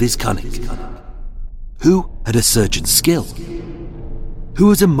police with his cunning, who had a surgeon's skill,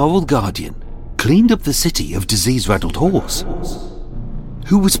 who as a moral guardian cleaned up the city of disease-raddled whores,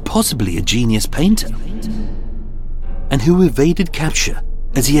 who was possibly a genius painter, and who evaded capture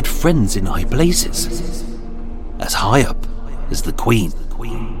as he had friends in high places, as high up as the Queen.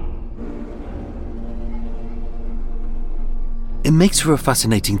 It makes for a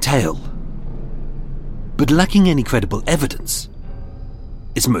fascinating tale, but lacking any credible evidence,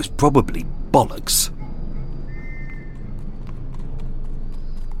 is most probably bollocks.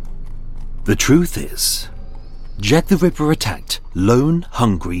 The truth is, Jack the Ripper attacked lone,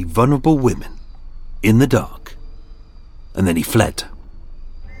 hungry, vulnerable women in the dark, and then he fled.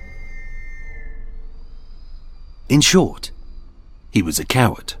 In short, he was a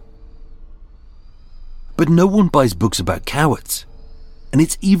coward. But no one buys books about cowards, and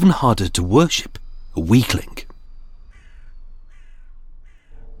it's even harder to worship a weakling.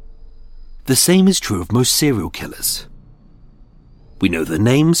 The same is true of most serial killers. We know their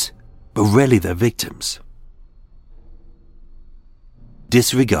names, but rarely their victims.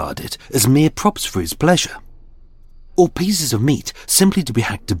 Disregarded as mere props for his pleasure, or pieces of meat simply to be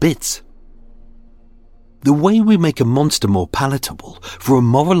hacked to bits. The way we make a monster more palatable for a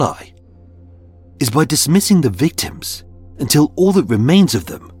moral eye is by dismissing the victims until all that remains of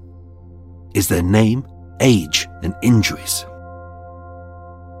them is their name, age, and injuries.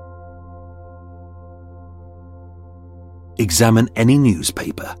 Examine any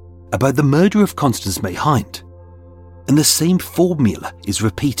newspaper about the murder of Constance May Hind, and the same formula is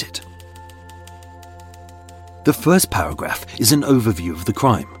repeated. The first paragraph is an overview of the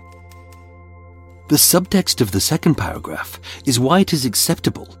crime. The subtext of the second paragraph is why it is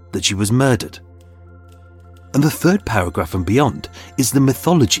acceptable that she was murdered. And the third paragraph and beyond is the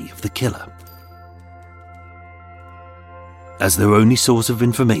mythology of the killer. As their only source of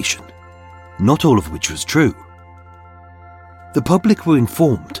information, not all of which was true, the public were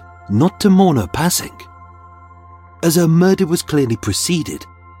informed not to mourn her passing, as her murder was clearly preceded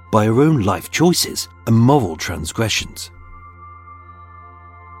by her own life choices and moral transgressions.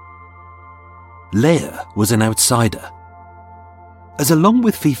 Leia was an outsider, as along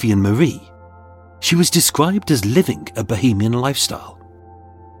with Fifi and Marie, she was described as living a bohemian lifestyle,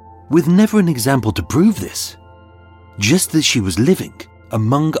 with never an example to prove this, just that she was living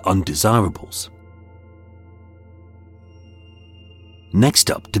among undesirables.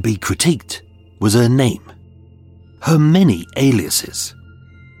 Next up to be critiqued was her name, her many aliases,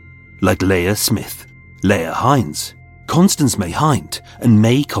 like Leia Smith, Leia Hines, Constance May Hind, and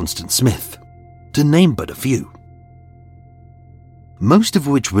May Constance Smith, to name but a few. Most of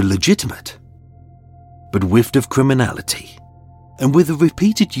which were legitimate, but whiffed of criminality, and with a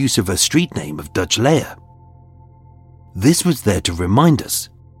repeated use of her street name of Dutch Leia. This was there to remind us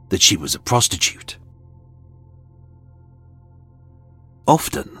that she was a prostitute.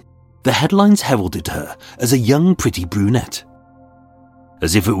 Often, the headlines heralded her as a young pretty brunette,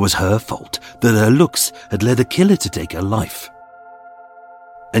 as if it was her fault that her looks had led a killer to take her life.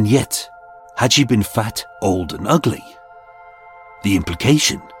 And yet, had she been fat, old and ugly, the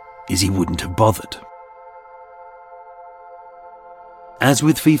implication is he wouldn't have bothered. As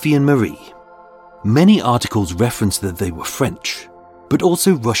with Fifi and Marie, many articles reference that they were French, but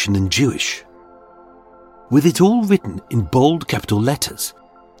also Russian and Jewish, with it all written in bold capital letters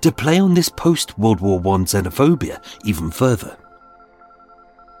to play on this post-World War I xenophobia even further.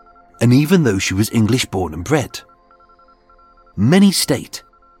 And even though she was English born and bred, many state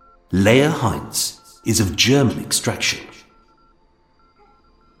Leia Hines is of German extraction.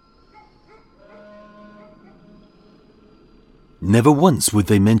 Never once would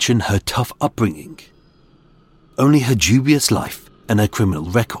they mention her tough upbringing, only her dubious life and her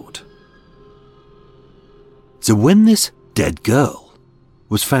criminal record. So when this dead girl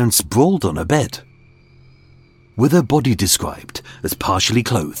was found sprawled on her bed, with her body described as partially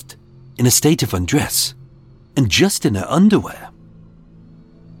clothed, in a state of undress, and just in her underwear,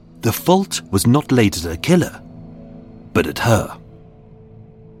 the fault was not laid at her killer, but at her.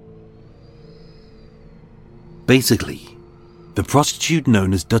 Basically, the prostitute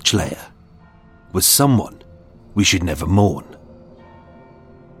known as Dutch Leia was someone we should never mourn.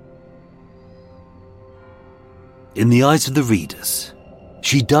 In the eyes of the readers,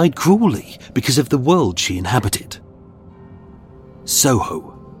 she died cruelly because of the world she inhabited.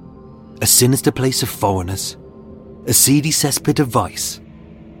 Soho, a sinister place of foreigners, a seedy cesspit of vice,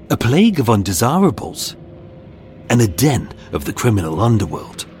 a plague of undesirables, and a den of the criminal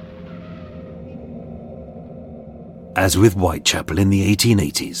underworld. As with Whitechapel in the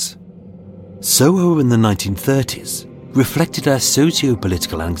 1880s, Soho in the 1930s reflected our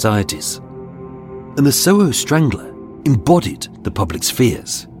socio-political anxieties, and the Soho Strangler embodied the public's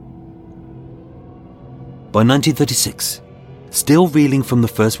fears. By 1936, still reeling from the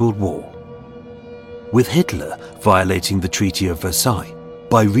First World War, with Hitler violating the Treaty of Versailles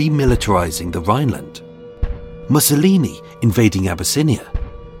by remilitarizing the Rhineland, Mussolini invading Abyssinia,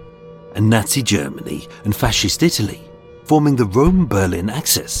 and Nazi Germany and Fascist Italy forming the Rome-Berlin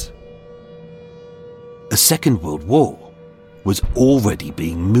axis, a Second World War was already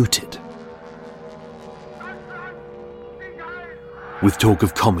being mooted. With talk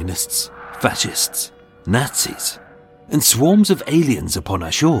of communists, fascists, Nazis, and swarms of aliens upon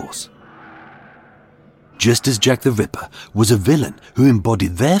our shores. Just as Jack the Ripper was a villain who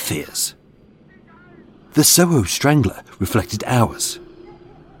embodied their fears, the Soho Strangler reflected ours.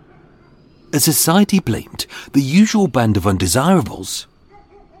 A society blamed the usual band of undesirables,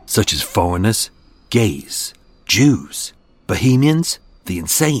 such as foreigners, gays, Jews, Bohemians, the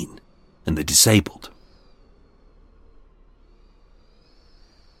insane, and the disabled.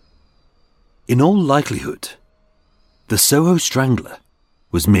 In all likelihood, the Soho Strangler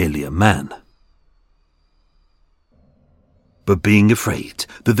was merely a man. But being afraid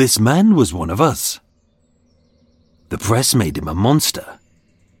that this man was one of us, the press made him a monster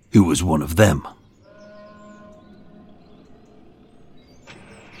who was one of them.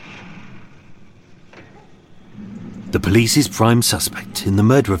 The police's prime suspect in the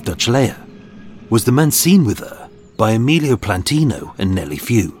murder of Dutch Leia was the man seen with her by Emilio Plantino and Nellie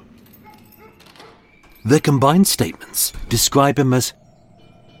Few. Their combined statements describe him as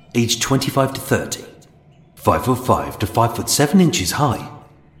aged 25 to 30, 5'5" to 5'7" high,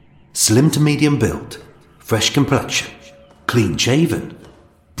 slim to medium build, fresh complexion, clean shaven,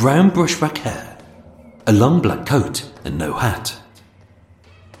 brown brushback hair, a long black coat and no hat.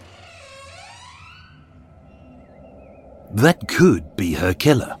 That could be her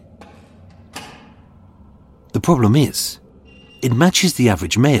killer. The problem is, it matches the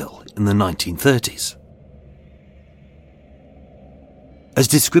average male in the 1930s. As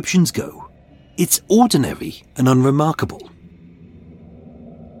descriptions go, it's ordinary and unremarkable.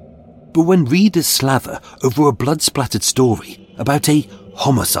 But when readers slather over a blood-splattered story about a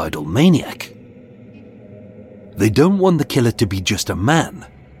homicidal maniac, they don't want the killer to be just a man.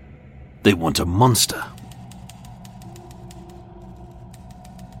 They want a monster.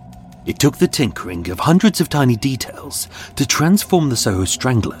 It took the tinkering of hundreds of tiny details to transform the Soho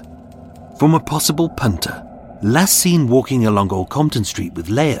Strangler from a possible punter last seen walking along Old Compton Street with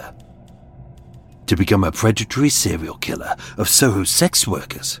Leia to become a predatory serial killer of Soho sex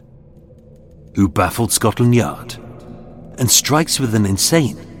workers who baffled Scotland Yard and strikes with an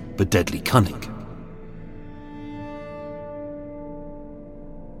insane but deadly cunning.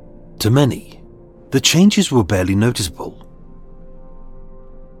 To many, the changes were barely noticeable.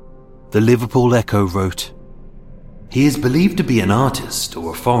 The Liverpool Echo wrote, "He is believed to be an artist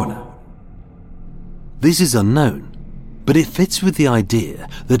or a foreigner. This is unknown, but it fits with the idea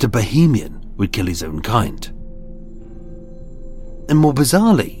that a bohemian would kill his own kind." And more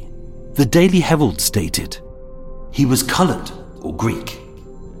bizarrely, the Daily Herald stated he was coloured or Greek,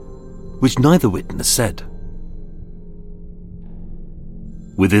 which neither witness said.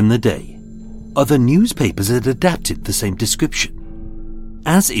 Within the day, other newspapers had adapted the same description,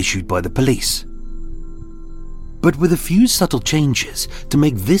 as issued by the police, but with a few subtle changes to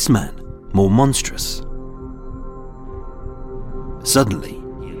make this man more monstrous. Suddenly,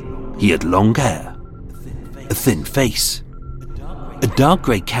 he had long hair, a thin face, a dark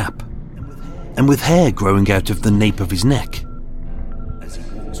grey cap, and with hair growing out of the nape of his neck.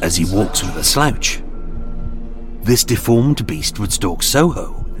 As he walks with a slouch, this deformed beast would stalk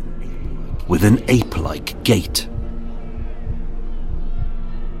Soho with an ape-like gait.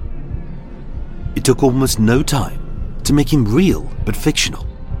 It took almost no time to make him real but fictional.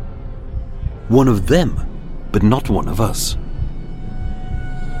 One of them, but not one of us.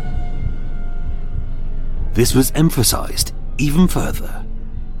 This was emphasized even further,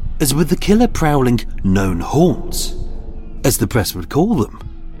 as with the killer prowling known haunts, as the press would call them,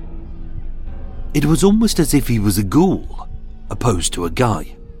 it was almost as if he was a ghoul opposed to a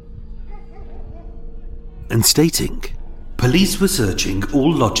guy. And stating police were searching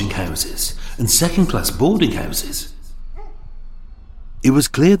all lodging houses and second-class boarding houses, it was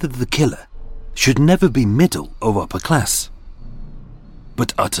clear that the killer should never be middle or upper class,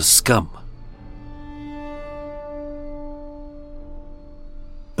 but utter scum.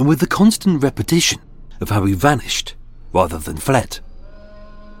 And with the constant repetition of how he vanished rather than fled,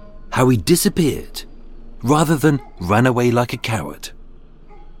 how he disappeared rather than ran away like a coward,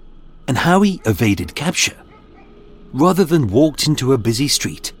 and how he evaded capture rather than walked into a busy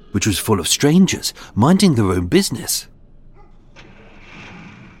street which was full of strangers minding their own business.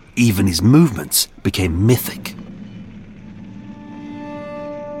 Even his movements became mythic.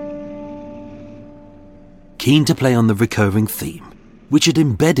 Keen to play on the recurring theme, which had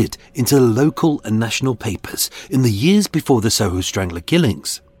embedded into local and national papers in the years before the Soho Strangler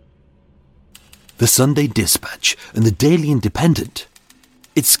killings, the Sunday Dispatch and the Daily Independent,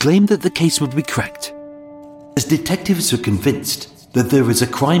 it's claimed that the case would be cracked, as detectives are convinced that there is a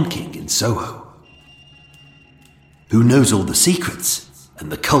crime king in Soho, who knows all the secrets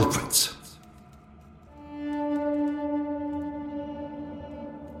and the culprits.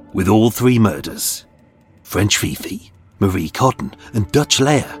 With all three murders, French Fifi, Marie Cotton and Dutch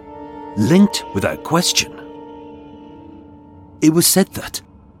Leia, linked without question. It was said that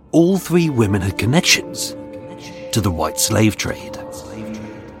all three women had connections to the white slave trade.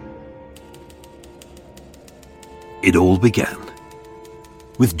 It all began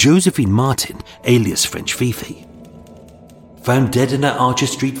with Josephine Martin, alias French Fifi, found dead in her Archer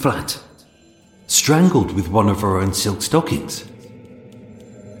Street flat, strangled with one of her own silk stockings,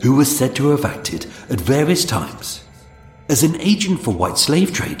 who was said to have acted at various times as an agent for white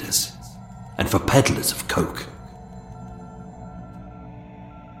slave traders and for peddlers of coke.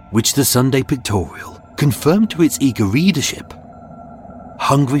 Which the Sunday Pictorial confirmed to its eager readership,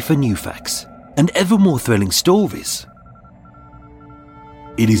 hungry for new facts and ever more thrilling stories.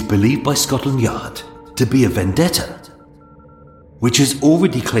 It is believed by Scotland Yard to be a vendetta which has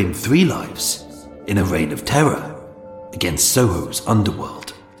already claimed 3 lives in a reign of terror against Soho's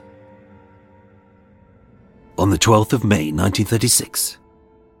underworld. On the 12th of May 1936,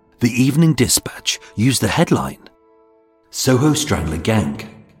 the Evening Dispatch used the headline, "Soho Strangler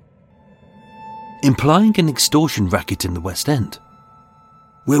Gang," implying an extortion racket in the West End,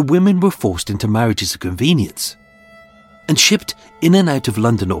 where women were forced into marriages of convenience and shipped in and out of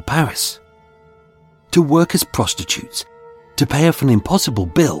London or Paris to work as prostitutes to pay off an impossible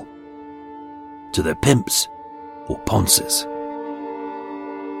bill to their pimps or ponces.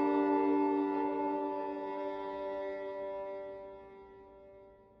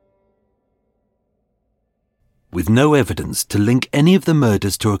 With no evidence to link any of the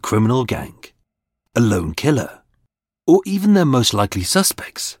murders to a criminal gang, a lone killer, or even their most likely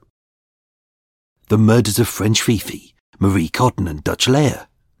suspects, the murders of French Fifi, Marie Cotton and Dutch Leia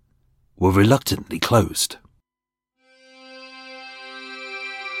were reluctantly closed.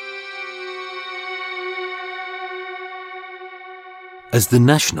 As the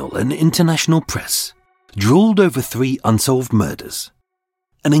national and international press drooled over 3 unsolved murders,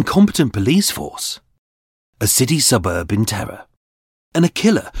 an incompetent police force, a city suburb in terror, and a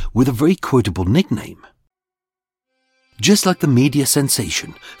killer with a very quotable nickname, just like the media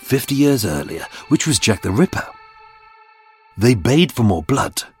sensation 50 years earlier, which was Jack the Ripper, they bayed for more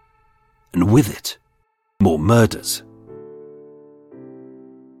blood, and with it, more murders.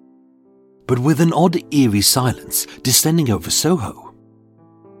 But with an odd eerie silence descending over Soho,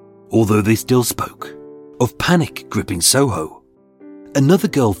 although they still spoke of panic gripping Soho, another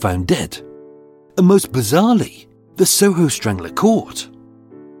girl found dead, and most bizarrely, the Soho Strangler caught.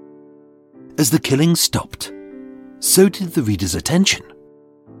 As the killing stopped, so did the reader's attention,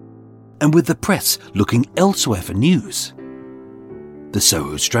 and with the press looking elsewhere for news, the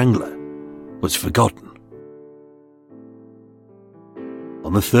Soho Strangler was forgotten.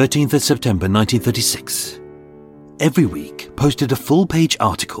 On the 13th of September 1936, Every Week posted a full-page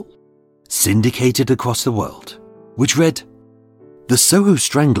article, syndicated across the world, which read, "The Soho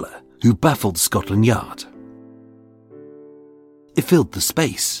Strangler Who Baffled Scotland Yard." It filled the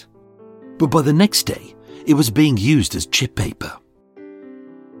space, but by the next day it was being used as chip paper.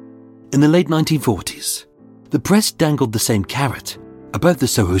 In the late 1940s, the press dangled the same carrot about the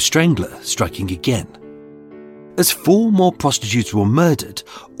Soho Strangler striking again, as 4 more prostitutes were murdered,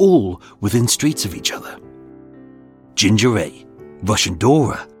 all within streets of each other. Ginger A, Russian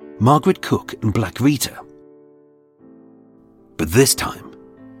Dora, Margaret Cook and Black Rita. But this time,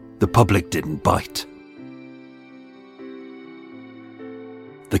 the public didn't bite.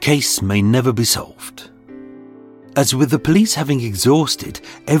 The case may never be solved, as with the police having exhausted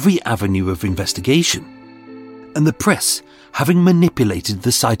every avenue of investigation, and the press having manipulated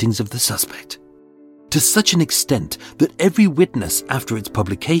the sightings of the suspect to such an extent that every witness after its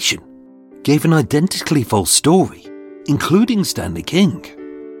publication gave an identically false story, including Stanley King.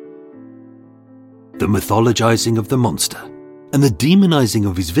 The mythologizing of the monster and the demonizing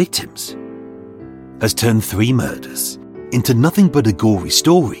of his victims has turned 3 murders into nothing but a gory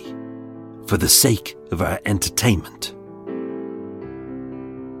story for the sake of our entertainment.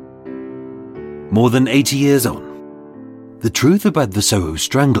 More than 80 years on, the truth about the Soho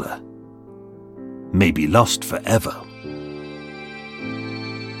Strangler may be lost forever.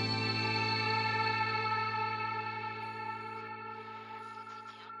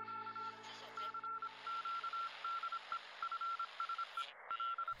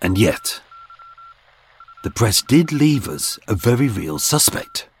 And yet, the press did leave us a very real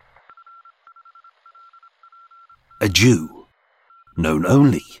suspect. A Jew, known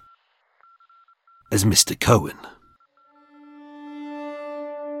only as Mr. Cohen.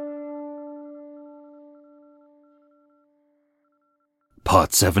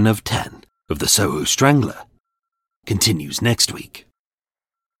 Part 7 of 10 of The Soho Strangler continues next week.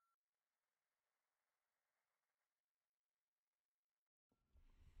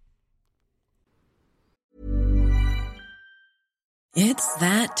 It's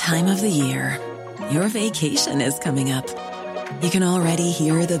that time of the year. Your vacation is coming up. You can already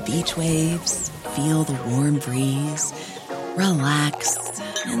hear the beach waves, feel the warm breeze, relax,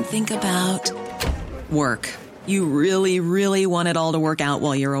 and think about work. You really, really want it all to work out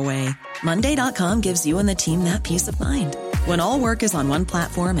while you're away. Monday.com gives you and the team that peace of mind. When all work is on one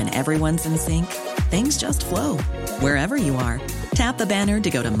platform and everyone's in sync, things just flow. Wherever you are, tap the banner to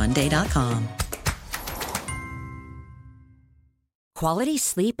go to Monday.com. Quality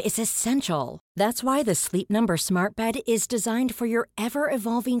sleep is essential. That's why the Sleep Number Smart Bed is designed for your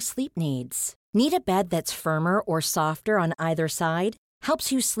ever-evolving sleep needs. Need a bed that's firmer or softer on either side?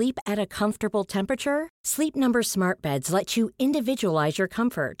 Helps you sleep at a comfortable temperature? Sleep Number Smart Beds let you individualize your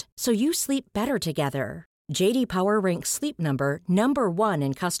comfort, so you sleep better together. J.D. Power ranks Sleep Number number 1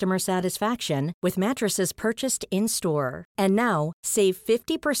 in customer satisfaction with mattresses purchased in-store. And now, save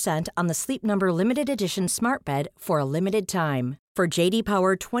 50% on the Sleep Number Limited Edition Smart Bed for a limited time. For J.D.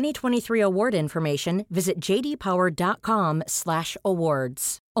 Power 2023 award information, visit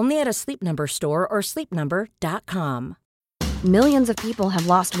jdpower.com/awards. Only at a Sleep Number store or sleepnumber.com. Millions of people have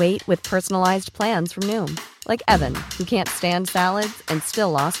lost weight with personalized plans from Noom. Like Evan, who can't stand salads and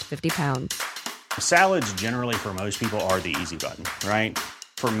still lost 50 pounds. Salads generally for most people are the easy button, right?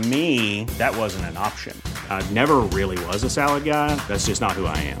 For me, that wasn't an option. I never really was a salad guy. That's just not who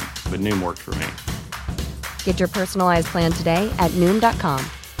I am. But Noom worked for me. Get your personalized plan today at Noom.com.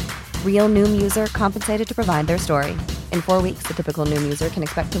 Real Noom user compensated to provide their story. In 4 weeks, the typical Noom user can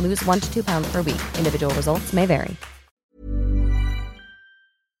expect to lose 1 to 2 pounds per week. Individual results may vary.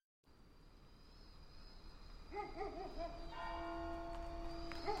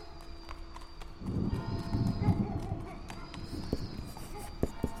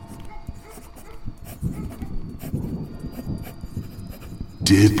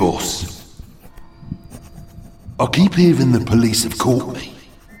 Dear boss, I keep hearing the police have caught me.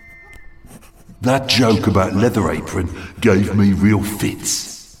 That joke about Leather Apron gave me real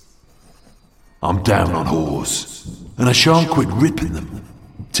fits. I'm down on whores, and I shan't quit ripping them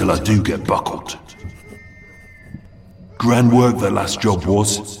till I do get buckled. Grand work that last job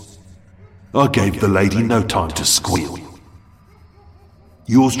was. I gave the lady no time to squeal.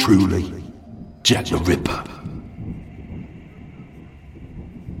 Yours truly, Jack the Ripper.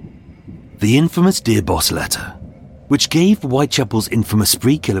 The infamous Dear Boss letter, which gave Whitechapel's infamous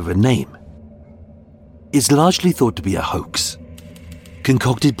spree killer a name, is largely thought to be a hoax,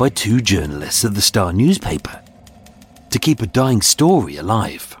 concocted by 2 journalists at the Star newspaper to keep a dying story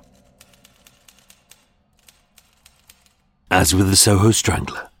alive. As with the Soho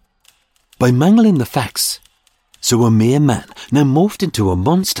Strangler, by mangling the facts, so a mere man now morphed into a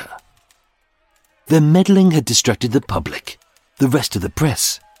monster, their meddling had distracted the public, the rest of the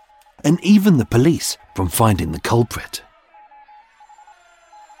press, and even the police from finding the culprit.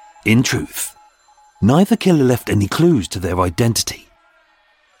 In truth, neither killer left any clues to their identity,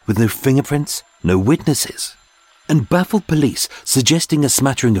 with no fingerprints, no witnesses, and baffled police suggesting a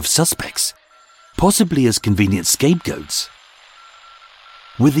smattering of suspects, possibly as convenient scapegoats.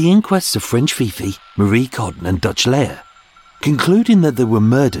 With the inquests of French Fifi, Marie Cotton and Dutch Leia concluding that they were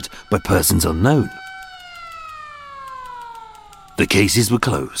murdered by persons unknown. The cases were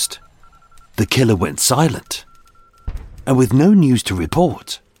closed. The killer went silent, and with no news to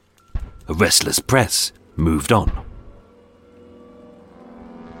report, a restless press moved on.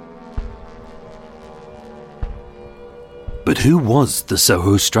 But who was the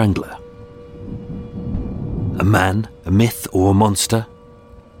Soho Strangler? A man, a myth, or a monster?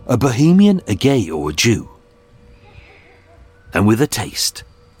 A bohemian, a gay, or a Jew? And with a taste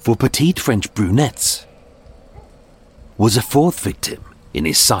for petite French brunettes, was a 4th victim in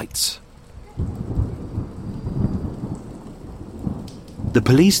his sights. The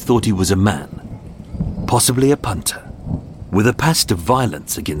police thought he was a man, possibly a punter, with a past of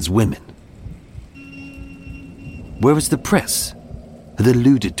violence against women. Whereas the press had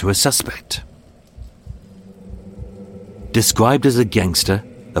alluded to a suspect. Described as a gangster,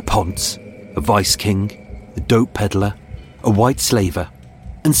 a ponce, a vice king, a dope peddler, a white slaver,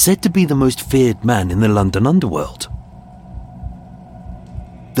 and said to be the most feared man in the London underworld.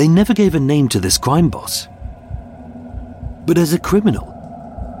 They never gave a name to this crime boss, but as a criminal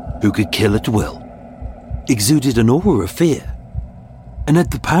who could kill at will, exuded an aura of fear, and had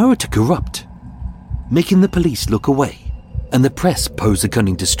the power to corrupt, making the police look away and the press pose a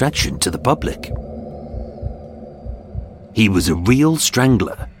cunning distraction to the public. He was a real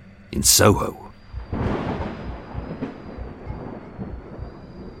strangler in Soho.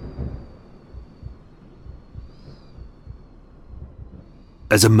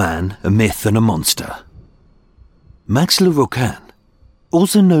 As a man, a myth and a monster, Max Le Rocan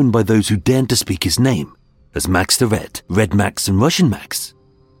also known by those who dared to speak his name as Max the Red, Red Max and Russian Max,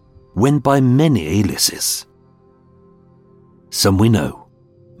 went by many aliases. Some we know,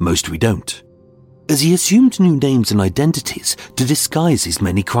 most we don't, as he assumed new names and identities to disguise his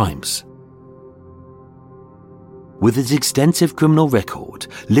many crimes. With his extensive criminal record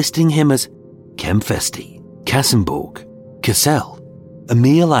listing him as Kempfesti, Kassenborg, Cassell,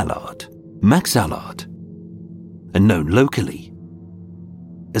 Emil Allard, Max Allard, and known locally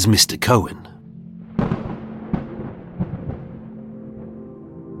as Mr. Cohen.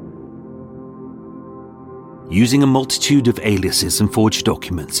 Using a multitude of aliases and forged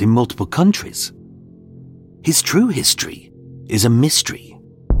documents in multiple countries, his true history is a mystery.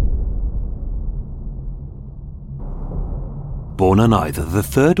 Born on either the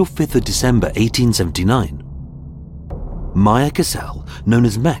 3rd or 5th of December 1879, Meyer Cassell, known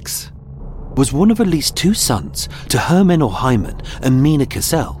as Max, was one of at least 2 sons to Hermann or Hyman and Mina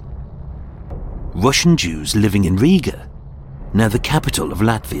Cassell, Russian Jews living in Riga, now the capital of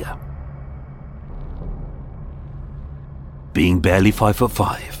Latvia. Being barely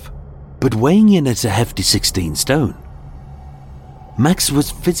 5'5", but weighing in at a hefty 16 stone, Max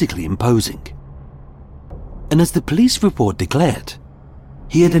was physically imposing. And as the police report declared,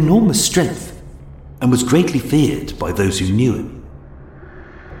 he had enormous strength and was greatly feared by those who knew him.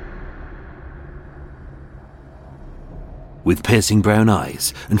 With piercing brown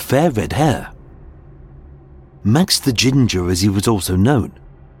eyes and fair red hair, Max the Ginger, as he was also known,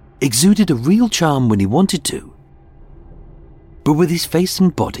 exuded a real charm when he wanted to. But with his face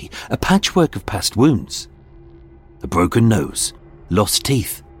and body a patchwork of past wounds, a broken nose, lost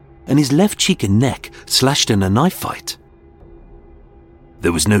teeth, and his left cheek and neck slashed in a knife fight,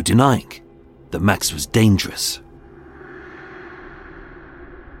 there was no denying that Max was dangerous.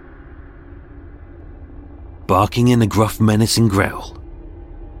 Barking in a gruff, menacing growl,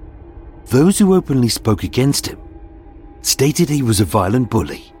 those who openly spoke against him stated he was a violent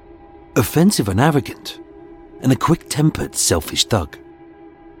bully, offensive and arrogant, and a quick-tempered, selfish thug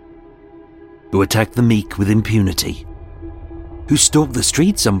who attacked the meek with impunity, who stalked the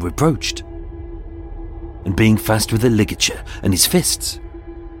streets unreproached, and being fast with a ligature and his fists,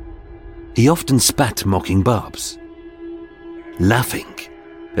 he often spat mocking barbs, laughing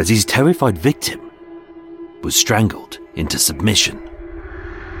as his terrified victim was strangled into submission.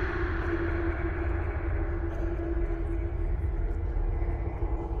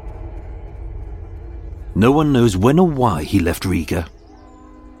 No one knows when or why he left Riga,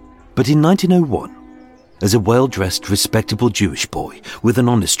 but in 1901, as a well-dressed, respectable Jewish boy with an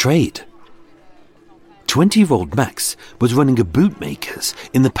honest trade, 20-year-old Max was running a bootmaker's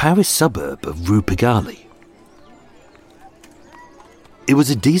in the Paris suburb of Rue Pigalle. It was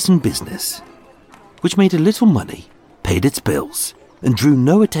a decent business, which made a little money, paid its bills, and drew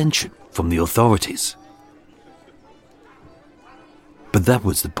no attention from the authorities. But that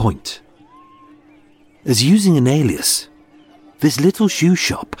was the point. As using an alias, this little shoe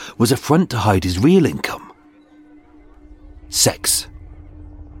shop was a front to hide his real income: sex.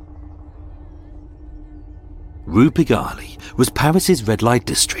 Rue Pigalle was Paris's red light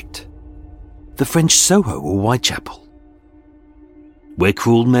district, the French Soho or Whitechapel, where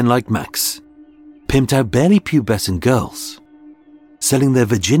cruel men like Max pimped out barely pubescent girls, selling their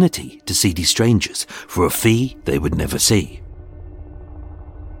virginity to seedy strangers for a fee they would never see.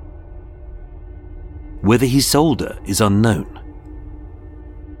 Whether he sold her is unknown,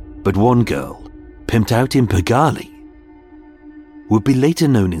 but one girl, pimped out in Pigalle, would be later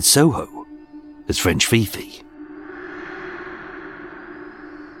known in Soho as French Fifi.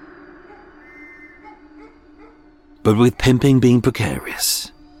 But with pimping being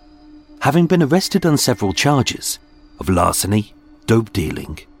precarious, having been arrested on several charges of larceny, dope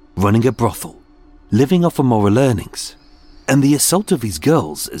dealing, running a brothel, living off immoral earnings, and the assault of his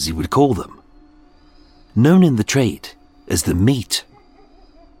girls, as he would call them, known in the trade as the Meat.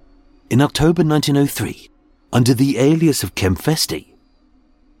 In October 1903, under the alias of Kempfesti,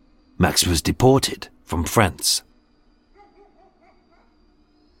 Max was deported from France.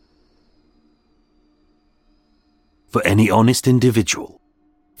 For any honest individual,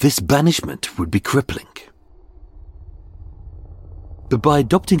 this banishment would be crippling. But by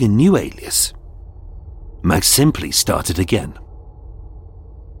adopting a new alias, Max simply started again.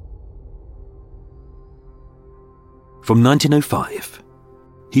 From 1905,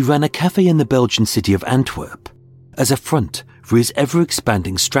 he ran a cafe in the Belgian city of Antwerp as a front for his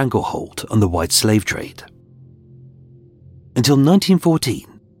ever-expanding stranglehold on the white slave trade. Until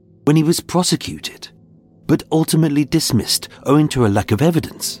 1914, when he was prosecuted, but ultimately dismissed owing to a lack of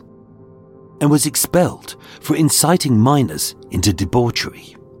evidence, and was expelled for inciting minors into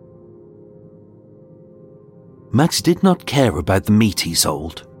debauchery. Max did not care about the meat he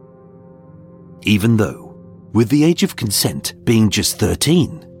sold, even though, with the age of consent being just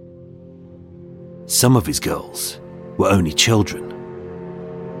 13, some of his girls were only children.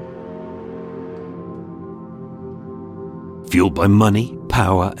 Fueled by money,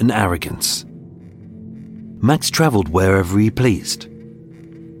 power, and arrogance, Max travelled wherever he pleased.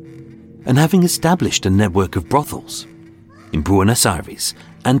 And having established a network of brothels in Buenos Aires,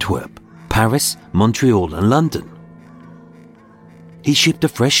 Antwerp, Paris, Montreal, and London, he shipped a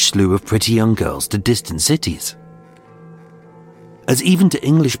fresh slew of pretty young girls to distant cities. As even to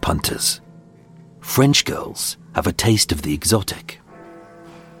English punters, French girls have a taste of the exotic.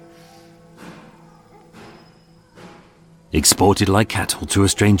 Exported like cattle to a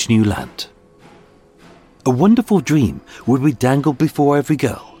strange new land, a wonderful dream would be dangled before every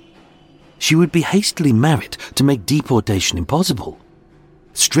girl. She would be hastily married to make deportation impossible,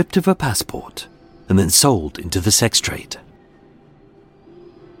 stripped of her passport, and then sold into the sex trade.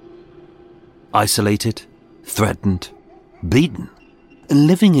 Isolated, threatened, beaten, and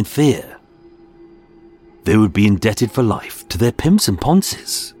living in fear, they would be indebted for life to their pimps and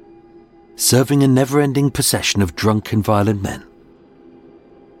ponces, serving a never-ending procession of drunk and violent men,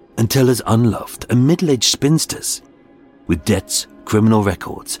 until as unloved and middle-aged spinsters with debts, criminal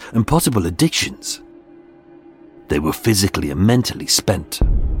records, and possible addictions, they were physically and mentally spent.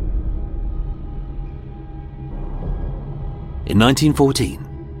 In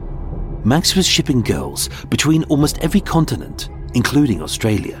 1914, Max was shipping girls between almost every continent, including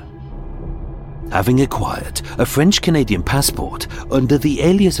Australia. Having acquired a French-Canadian passport under the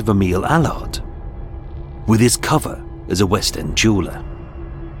alias of Emile Allard, with his cover as a West End jeweller.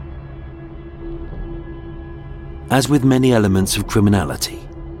 As with many elements of criminality,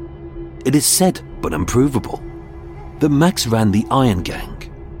 it is said but unprovable that Max ran the Iron Gang,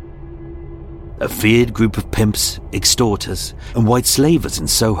 a feared group of pimps, extorters, and white slavers in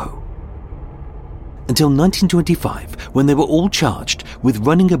Soho, until 1925, when they were all charged with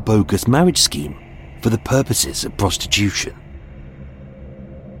running a bogus marriage scheme for the purposes of prostitution.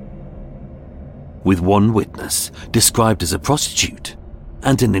 With one witness described as a prostitute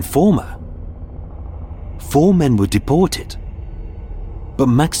and an informer, 4 men were deported, but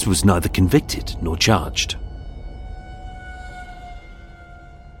Max was neither convicted nor charged.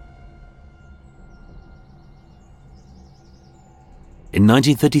 In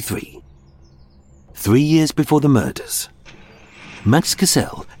 1933, 3 years before the murders, Max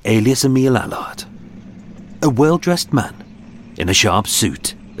Cassell, alias Emile Allard, a well-dressed man in a sharp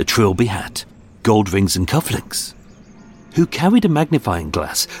suit, a trilby hat, gold rings and cufflinks, who carried a magnifying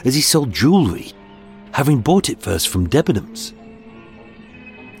glass as he sold jewellery, having bought it first from Debenhams,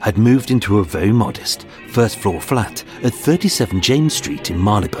 had moved into a very modest first-floor flat at 37 James Street in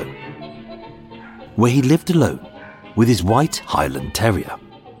Marylebone, where he lived alone with his white Highland Terrier.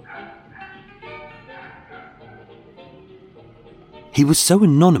 He was so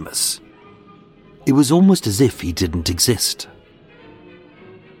anonymous, it was almost as if he didn't exist.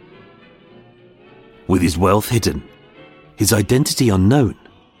 With his wealth hidden, his identity unknown,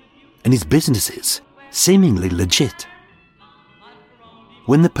 and his businesses seemingly legit,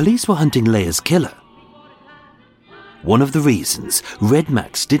 when the police were hunting Leia's killer, one of the reasons Red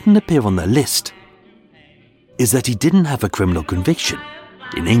Max didn't appear on their list is that he didn't have a criminal conviction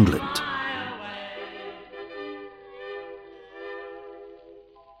in England.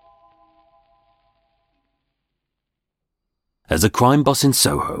 As a crime boss in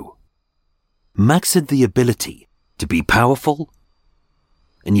Soho, Max had the ability to be powerful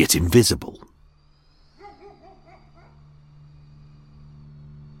and yet invisible.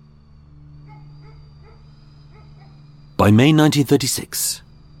 By May 1936,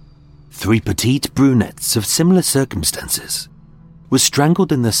 3 petite brunettes of similar circumstances were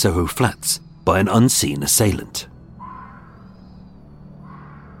strangled in their Soho flats by an unseen assailant.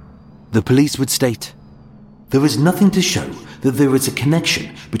 The police would state, there is nothing to show that there is a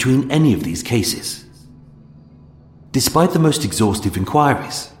connection between any of these cases. Despite the most exhaustive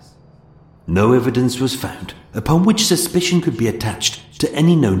inquiries, no evidence was found upon which suspicion could be attached to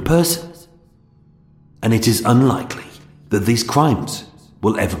any known person, and it is unlikely that these crimes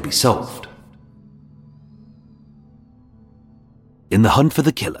will ever be solved. In the hunt for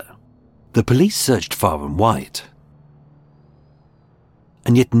the killer, the police searched far and wide.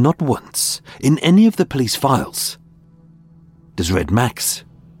 And yet not once in any of the police files does Red Max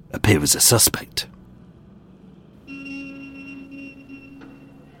appear as a suspect.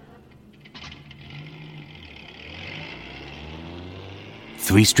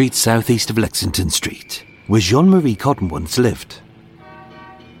 3 streets southeast of Lexington Street, where Jean-Marie Cotton once lived.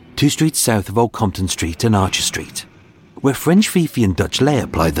 2 streets south of Old Compton Street and Archer Street, where French Fifi and Dutch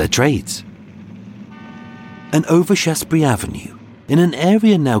Leia plied their trades. And over Shaftesbury Avenue, in an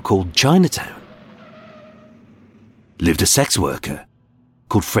area now called Chinatown, lived a sex worker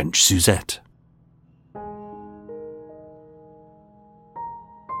called French Suzette.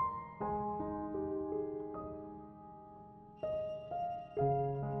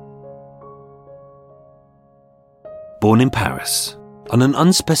 Born in Paris on an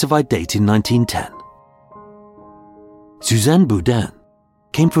unspecified date in 1910, Suzanne Boudin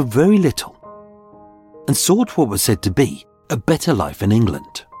came for very little and sought what was said to be a better life in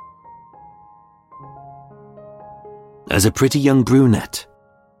England. As a pretty young brunette,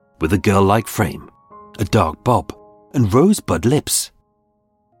 with a girl-like frame, a dark bob, and rosebud lips,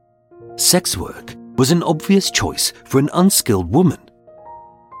 sex work was an obvious choice for an unskilled woman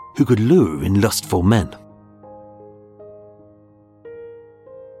who could lure in lustful men.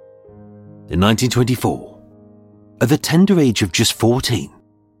 In 1924, at the tender age of just 14,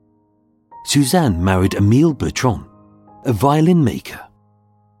 Suzanne married Émile Bertrand, a violin maker,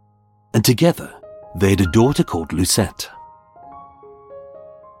 and together they had a daughter called Lucette.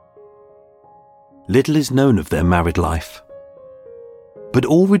 Little is known of their married life, but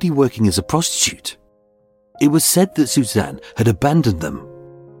already working as a prostitute, it was said that Suzanne had abandoned them,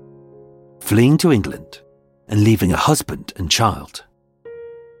 fleeing to England and leaving a husband and child.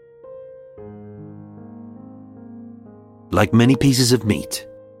 Like many pieces of meat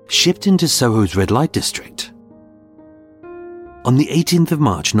shipped into Soho's red light district, on the 18th of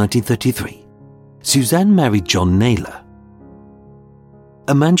March 1933, Suzanne married John Naylor,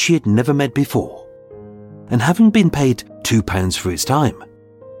 a man she had never met before, and having been paid £2 for his time.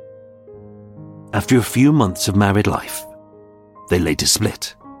 After a few months of married life, they later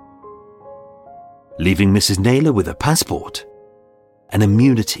split, leaving Mrs. Naylor with a passport and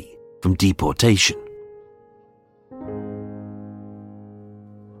immunity from deportation.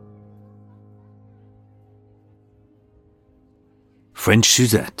 French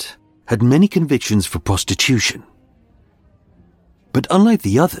Suzette had many convictions for prostitution, but unlike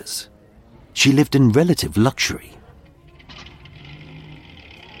the others, she lived in relative luxury.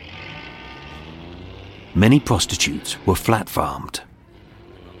 Many prostitutes were flat-farmed,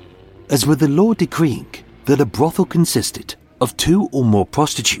 as with the law decreeing that a brothel consisted of 2 or more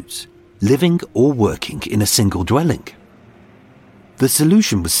prostitutes living or working in a single dwelling. The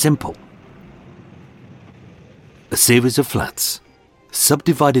solution was simple: a series of flats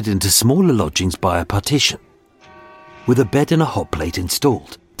subdivided into smaller lodgings by a partition, with a bed and a hot plate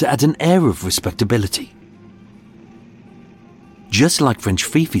installed to add an air of respectability. Just like French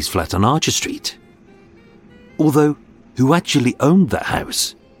Fifi's flat on Archer Street, although who actually owned that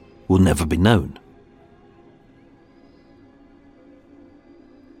house will never be known.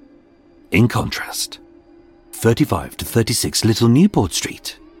 In contrast, 35 to 36 Little Newport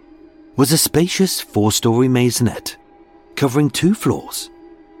Street was a spacious 4-story maisonette covering 2 floors,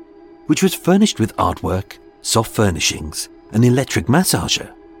 which was furnished with artwork, soft furnishings, an electric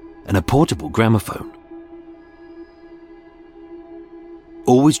massager, and a portable gramophone.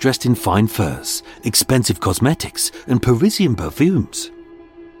 Always dressed in fine furs, expensive cosmetics, and Parisian perfumes.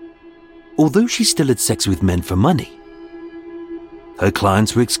 Although she still had sex with men for money, her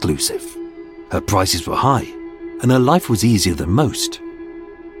clients were exclusive, her prices were high, and her life was easier than most,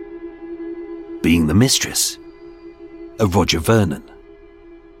 being the mistress of Roger Vernon,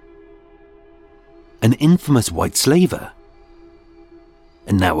 an infamous white slaver,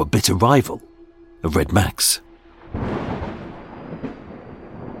 and now a bitter rival of Red Max.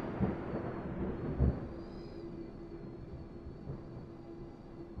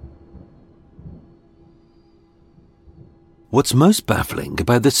 What's most baffling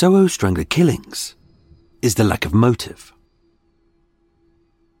about the Soho Strangler killings is the lack of motive.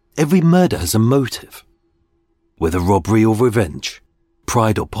 Every murder has a motive, whether robbery or revenge,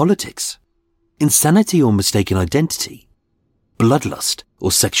 pride or politics, insanity or mistaken identity, bloodlust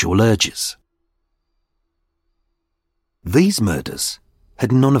or sexual urges. These murders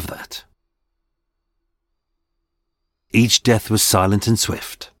had none of that. Each death was silent and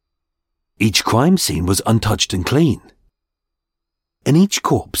swift. Each crime scene was untouched and clean. And each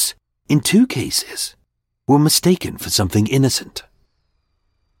corpse, in 2 cases, were mistaken for something innocent,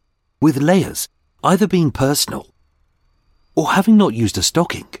 with layers either being personal or having not used a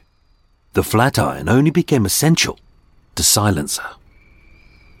stocking. The flat iron only became essential to silence her.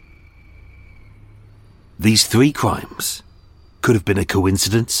 These 3 crimes could have been a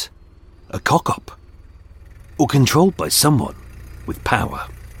coincidence, a cock-up, or controlled by someone with power.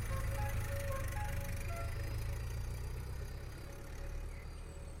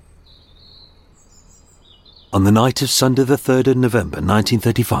 On the night of Sunday the 3rd of November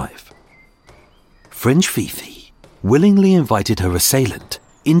 1935, French Fifi willingly invited her assailant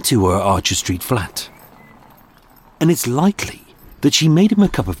into her Archer Street flat. And it's likely that she made him a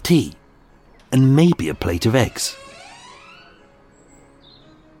cup of tea and maybe a plate of eggs.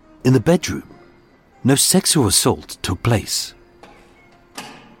 In the bedroom, no sexual assault took place.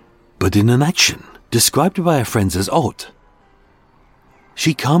 But in an action described by her friends as odd,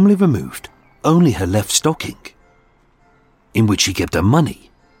 she calmly removed only her left stocking, in which she kept her money,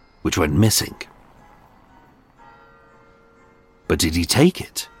 which went missing. But did he take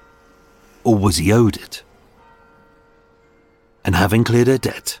it? Or was he owed it? And having cleared her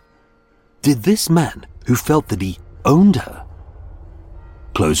debt, did this man who felt that he owned her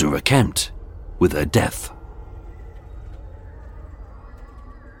close her account with her death?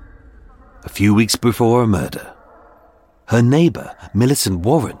 A few weeks before her murder, her neighbour, Millicent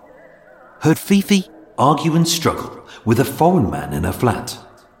Warren, heard Fifi argue and struggle with a foreign man in her flat,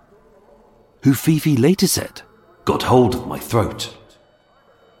 who Fifi later said got hold of my throat.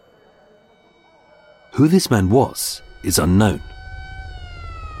 Who this man was is unknown.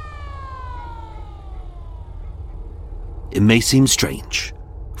 It may seem strange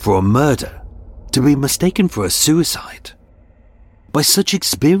for a murder to be mistaken for a suicide by such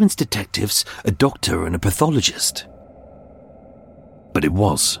experienced detectives, a doctor and a pathologist. But it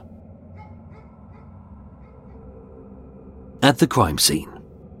was. At the crime scene,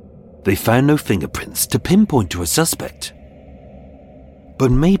 they found no fingerprints to pinpoint to a suspect.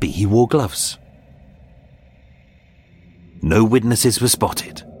 But maybe he wore gloves. No witnesses were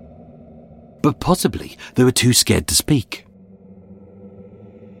spotted, but possibly they were too scared to speak.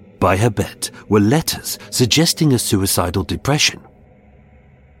 By her bed were letters suggesting a suicidal depression.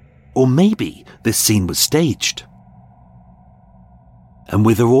 Or maybe this scene was staged. And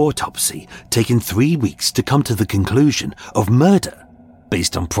with her autopsy taking 3 weeks to come to the conclusion of murder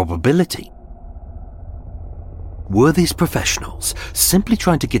based on probability, were these professionals simply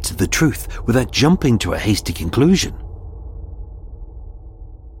trying to get to the truth without jumping to a hasty conclusion?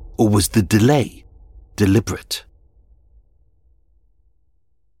 Or was the delay deliberate?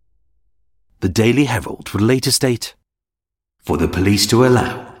 The Daily Herald would later state, "For the police to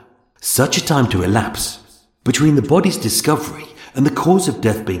allow such a time to elapse between the body's discovery and the cause of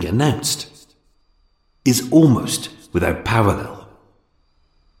death being announced is almost without parallel."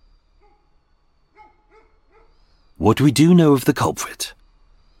 What we do know of the culprit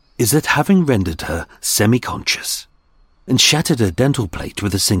is that having rendered her semi-conscious and shattered her dental plate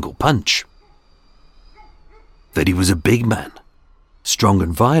with a single punch, that he was a big man, strong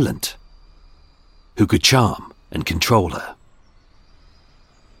and violent, who could charm and control her.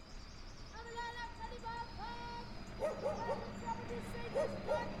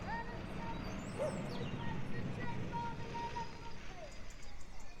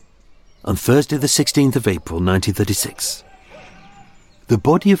 On Thursday the 16th of April 1936, the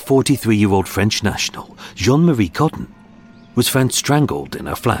body of 43-year-old French national Jean-Marie Cotton was found strangled in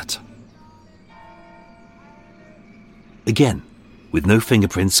her flat. Again, with no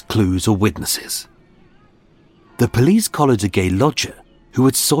fingerprints, clues or witnesses. The police collared a gay lodger who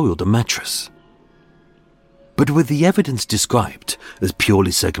had soiled a mattress. But with the evidence described as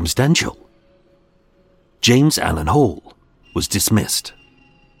purely circumstantial, James Allen Hall was dismissed.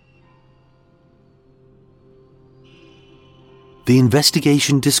 The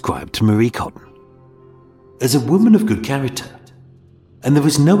investigation described Marie Cotton as a woman of good character, and there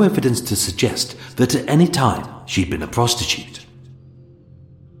was no evidence to suggest that at any time she'd been a prostitute.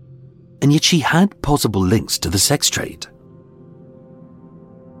 And yet she had possible links to the sex trade.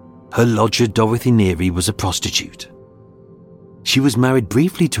 Her lodger, Dorothy Neary, was a prostitute. She was married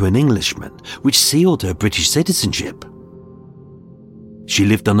briefly to an Englishman, which sealed her British citizenship. She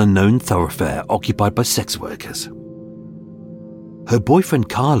lived on a known thoroughfare occupied by sex workers. Her boyfriend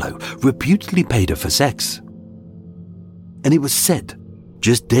Carlo reputedly paid her for sex. And it was said,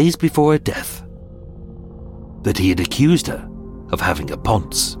 just days before her death, that he had accused her of having a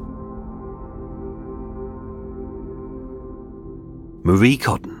ponce. Marie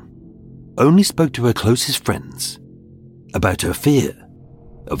Cotton only spoke to her closest friends about her fear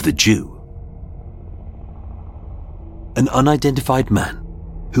of the Jew. An unidentified man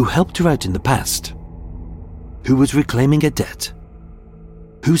who helped her out in the past, who was reclaiming a debt,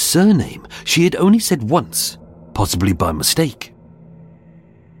 whose surname she had only said once, possibly by mistake,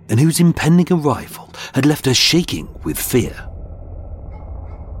 and whose impending arrival had left her shaking with fear.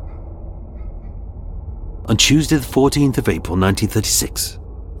 on Tuesday the 14th of April 1936,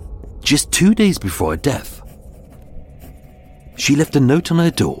 just 2 days before her death. She left a note on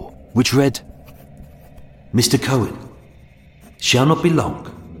her door which read, "Mr. Cohen, shall not be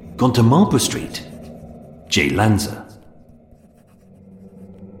long, gone to Marlborough Street, J. Lanza."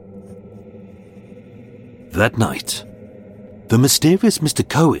 That night, the mysterious Mr.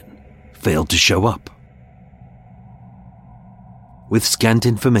 Cohen failed to show up. With scant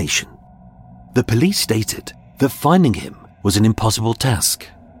information, the police stated that finding him was an impossible task.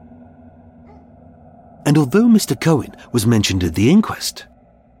 And although Mr. Cohen was mentioned at the inquest,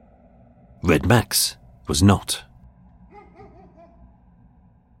 Red Max was not.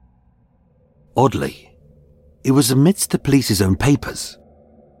 Oddly, it was amidst the police's own papers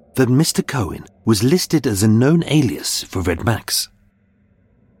that Mr. Cohen was listed as a known alias for Red Max.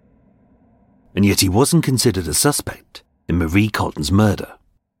 And yet he wasn't considered a suspect in Marie Cotton's murder.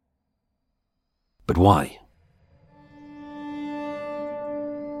 But why?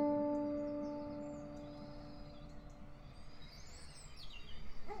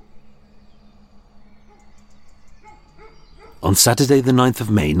 On Saturday the 9th of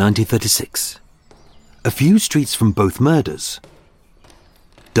May 1936, a few streets from both murders,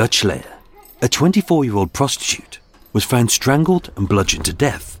 Dutch Leah, a 24-year-old prostitute, was found strangled and bludgeoned to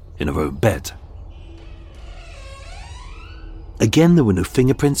death in her own bed. Again, there were no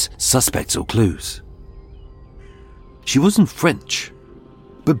fingerprints, suspects or clues. She wasn't French,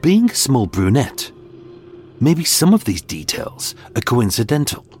 but being a small brunette, maybe some of these details are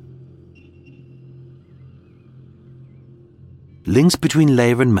coincidental. Links between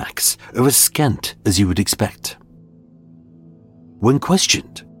Leah and Max are as scant as you would expect. When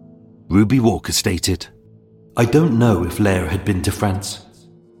questioned, Ruby Walker stated, "I don't know if Leah had been to France,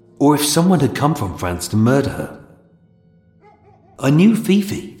 or if someone had come from France to murder her. I knew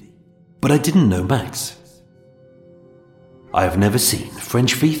Fifi, but I didn't know Max. I have never seen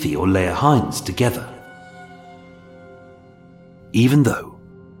French Fifi or Leah Hines together." Even though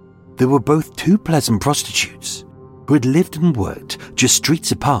they were both two pleasant prostitutes who had lived and worked just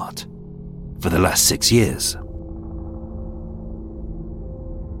streets apart for the last 6 years.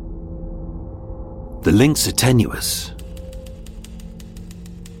 The links are tenuous.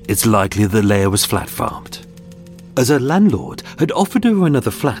 It's likely that Leah was flat-farmed, as her landlord had offered her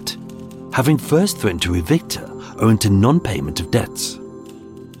another flat, having first threatened to evict her owing to non-payment of debts.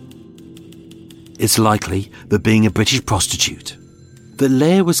 It's likely that being a British prostitute, that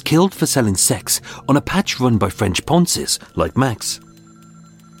Leah was killed for selling sex on a patch run by French ponces like Max.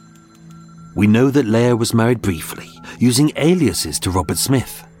 We know that Leah was married briefly, using aliases to Robert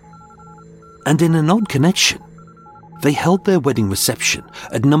Smith. And in an odd connection, they held their wedding reception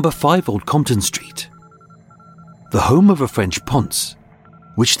at number 5 Old Compton Street, the home of a French ponce,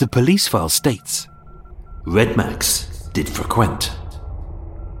 which the police file states Red Max did frequent.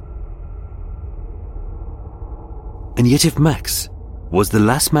 And yet if Max was the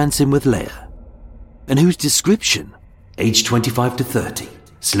last man seen with Leah, and whose description, age 25 to 30,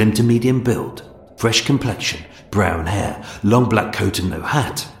 slim to medium build, fresh complexion, brown hair, long black coat and no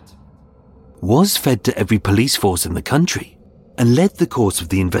hat, was fed to every police force in the country and led the course of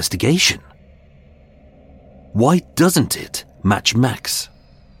the investigation, why doesn't it match Max,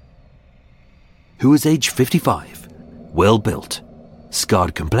 who was age 55, well-built,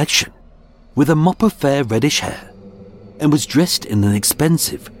 scarred complexion, with a mop of fair reddish hair, and was dressed in an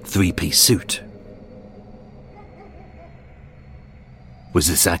expensive 3-piece suit? Was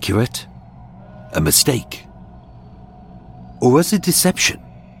this accurate? A mistake? Or was it deception,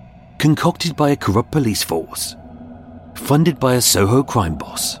 concocted by a corrupt police force, funded by a Soho crime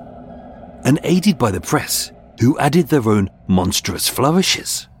boss, and aided by the press, who added their own monstrous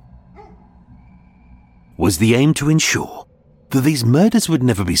flourishes? Was the aim to ensure that these murders would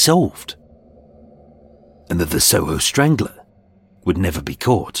never be solved, and that the Soho Strangler would never be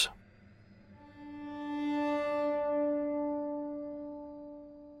caught?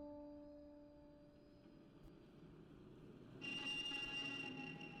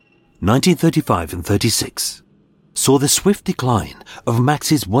 (1935 and 36) saw the swift decline of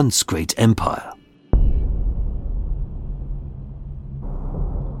Max's once great empire.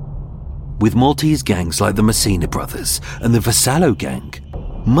 With Maltese gangs like the Messina brothers and the Vassallo gang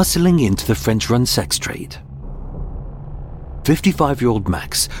muscling into the French-run sex trade, 55-year-old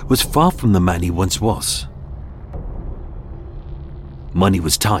Max was far from the man he once was. Money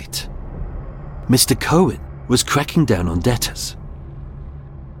was tight. Mr. Cohen was cracking down on debtors.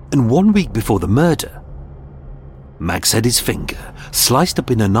 And 1 week before the murder, Max had his finger sliced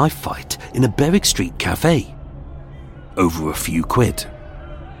up in a knife fight in a Berwick Street cafe over a few quid.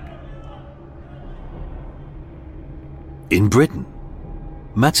 In Britain,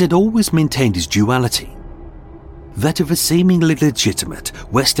 Max had always maintained his duality, that of a seemingly legitimate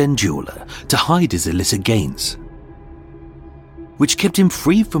West End jeweller to hide his illicit gains, which kept him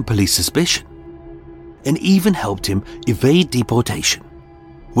free from police suspicion and even helped him evade deportation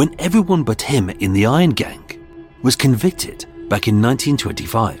when everyone but him in the Iron Gang was convicted back in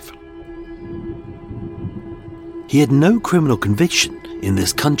 1925. He had no criminal conviction in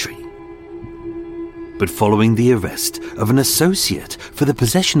this country, but following the arrest of an associate for the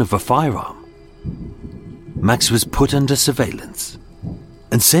possession of a firearm, Max was put under surveillance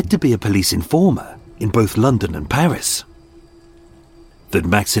and said to be a police informer in both London and Paris, that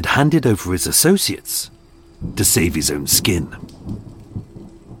Max had handed over his associates to save his own skin.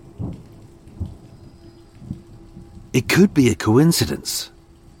 It could be a coincidence,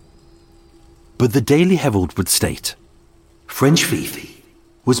 but the Daily Herald would state French Fifi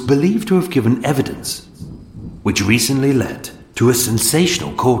was believed to have given evidence which recently led to a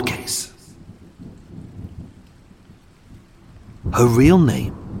sensational court case. Her real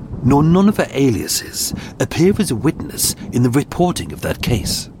name, nor none of her aliases, appear as a witness in the reporting of that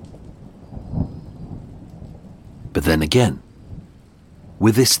case. But then again,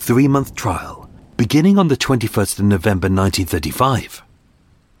 with this 3-month trial beginning on the 21st of November 1935,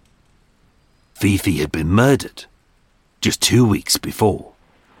 Fifi had been murdered just 2 weeks before.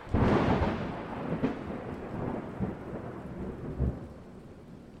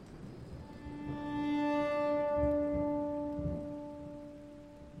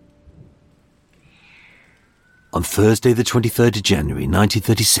 On Thursday the 23rd of January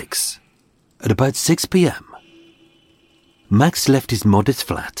 1936, at about 6 p.m, Max left his modest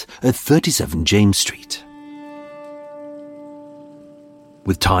flat at 37 James Street.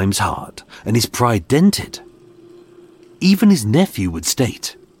 With times hard and his pride dented, even his nephew would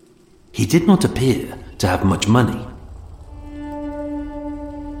state he did not appear to have much money.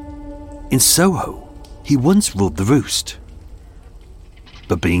 In Soho, he once ruled the roost,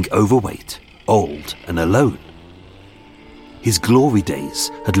 but being overweight, old and alone, his glory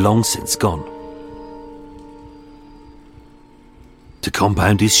days had long since gone. To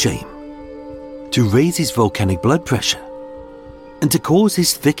compound his shame, to raise his volcanic blood pressure, and to cause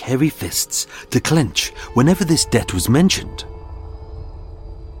his thick, hairy fists to clench whenever this debt was mentioned,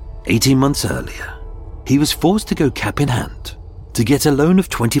 18 months earlier, he was forced to go cap in hand to get a loan of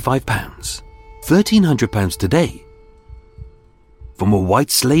 £25, £1,300 today, from a white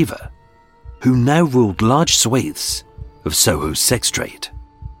slaver who now ruled large swathes of Soho's sex trade.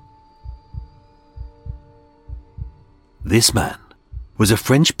 This man was a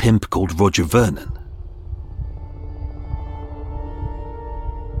French pimp called Roger Vernon.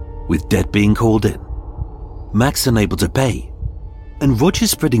 With debt being called in, Max unable to pay, and Roger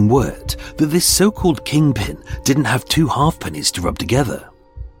spreading word that this so-called kingpin didn't have 2 halfpennies to rub together.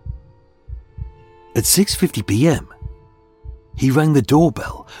 At 6:50 p.m, he rang the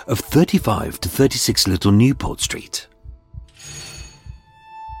doorbell of 35 to 36 Little Newport Street.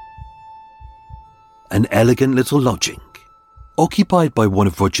 An elegant little lodging occupied by one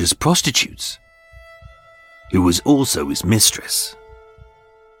of Roger's prostitutes, who was also his mistress.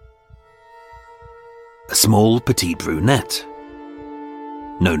 A small petite brunette,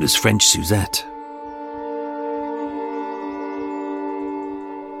 known as French Suzette.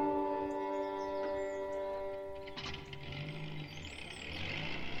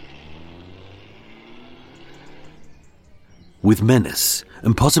 With menace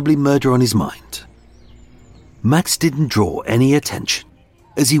and possibly murder on his mind, Max didn't draw any attention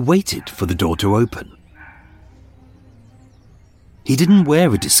as he waited for the door to open. He didn't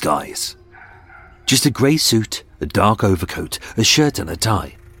wear a disguise, just a grey suit, a dark overcoat, a shirt and a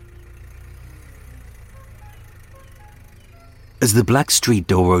tie. As the black street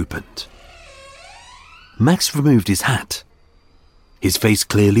door opened, Max removed his hat, his face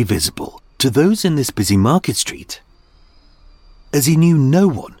clearly visible to those in this busy market street, as he knew no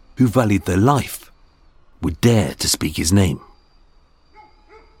one who valued their life would dare to speak his name.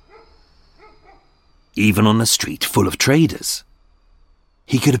 Even on a street full of traders,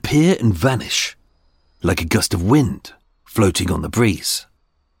 he could appear and vanish like a gust of wind floating on the breeze.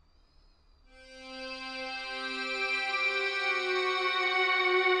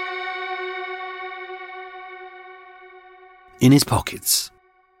 In his pockets,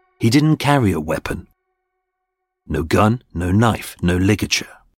 he didn't carry a weapon. No gun, no knife, no ligature.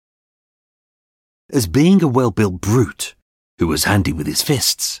 As being a well-built brute who was handy with his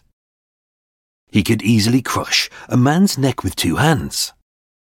fists, he could easily crush a man's neck with 2 hands,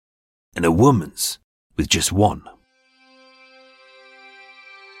 and a woman's with just 1.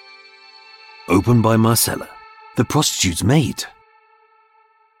 Opened by Marcella, the prostitute's maid.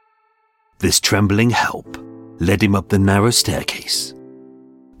 This trembling help led him up the narrow staircase,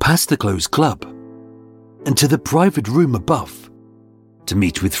 past the closed club, and to the private room above to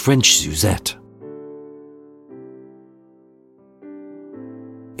meet with French Suzette.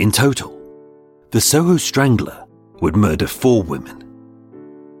 In total, the Soho Strangler would murder 4 women,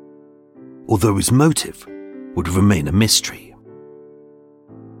 although his motive would remain a mystery.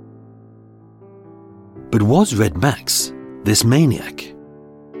 But was Red Max this maniac?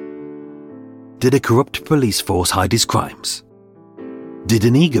 Did a corrupt police force hide his crimes? Did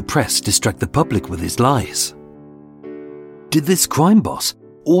an eager press distract the public with his lies? Did this crime boss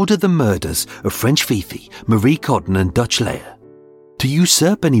order the murders of French Fifi, Marie Cotton and Dutch Leia to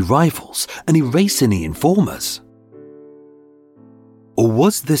usurp any rivals and erase any informers? Or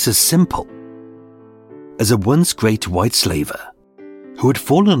was this as simple as a once great white slaver who had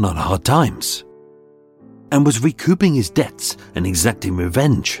fallen on hard times and was recouping his debts and exacting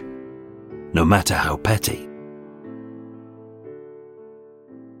revenge, no matter how petty?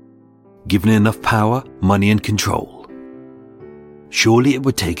 Given enough power, money and control, surely it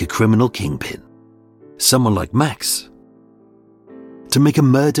would take a criminal kingpin, someone like Max, to make a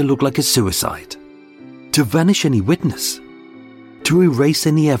murder look like a suicide, to vanish any witness, to erase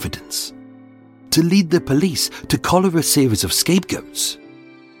any evidence, to lead the police to collar a series of scapegoats,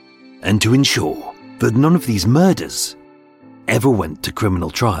 and to ensure that none of these murders ever went to criminal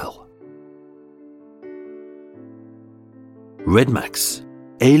trial. Red Max,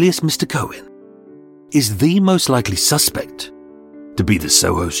 alias Mr. Cohen, is the most likely suspect to be the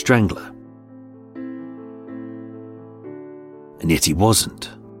Soho Strangler. And yet he wasn't.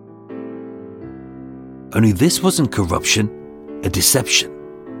 Only this wasn't corruption, a deception,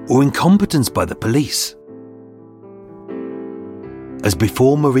 or incompetence by the police. As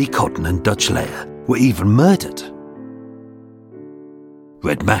before Marie Cotton and Dutch Leia were even murdered,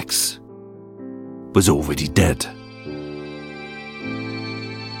 Red Max was already dead.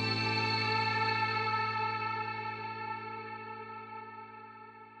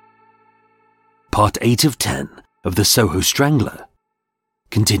 Part 8 of 10 of The Soho Strangler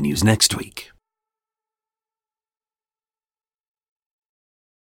continues next week.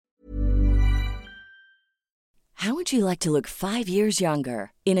 How would you like to look 5 years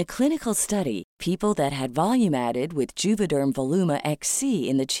younger? In a clinical study, people that had volume added with Juvederm Voluma XC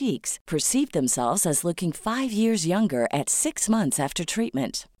in the cheeks perceived themselves as looking 5 years younger at 6 months after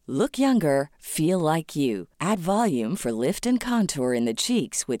treatment. Look younger, feel like you. Add volume for lift and contour in the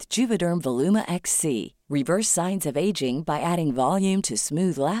cheeks with Juvederm Voluma XC. Reverse signs of aging by adding volume to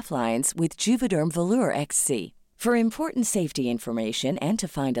smooth laugh lines with Juvederm Volure XC. For important safety information and to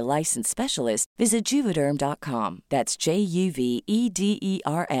find a licensed specialist, visit Juvederm.com. That's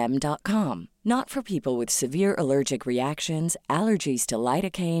JUVEDERM.com. Not for people with severe allergic reactions, allergies to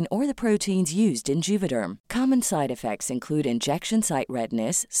lidocaine, or the proteins used in Juvederm. Common side effects include injection site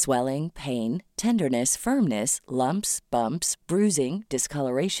redness, swelling, pain, tenderness, firmness, lumps, bumps, bruising,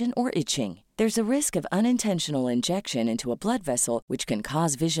 discoloration, or itching. There's a risk of unintentional injection into a blood vessel, which can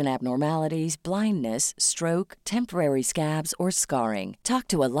cause vision abnormalities, blindness, stroke, temporary scabs, or scarring. Talk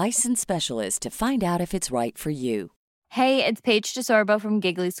to a licensed specialist to find out if it's right for you. Hey, it's Paige DeSorbo from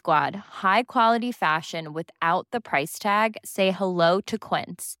Giggly Squad. High quality fashion without the price tag. Say hello to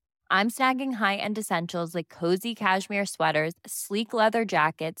Quince. I'm snagging high-end essentials like cozy cashmere sweaters, sleek leather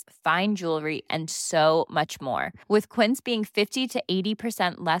jackets, fine jewelry, and so much more. With Quince being 50 to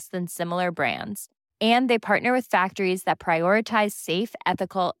 80% less than similar brands. And they partner with factories that prioritize safe,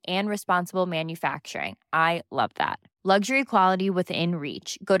 ethical, and responsible manufacturing. I love that. Luxury quality within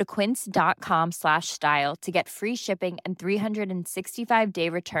reach. Go to quince.com/style to get free shipping and 365-day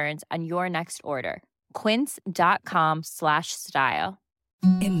returns on your next order. Quince.com/style.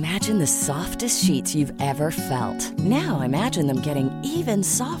 Imagine the softest sheets you've ever felt. Now imagine them getting even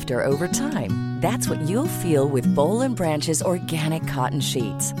softer over time. That's what you'll feel with Boll & Branch's organic cotton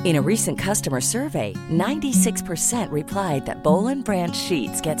sheets. In a recent customer survey, 96% replied that Boll & Branch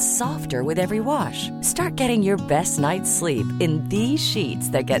sheets get softer with every wash. Start getting your best night's sleep in these sheets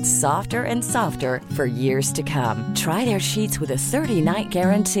that get softer and softer for years to come. Try their sheets with a 30-night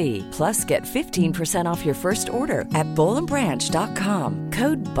guarantee. Plus, get 15% off your first order at bollandbranch.com.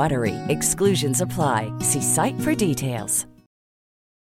 Code BUTTERY. Exclusions apply. See site for details.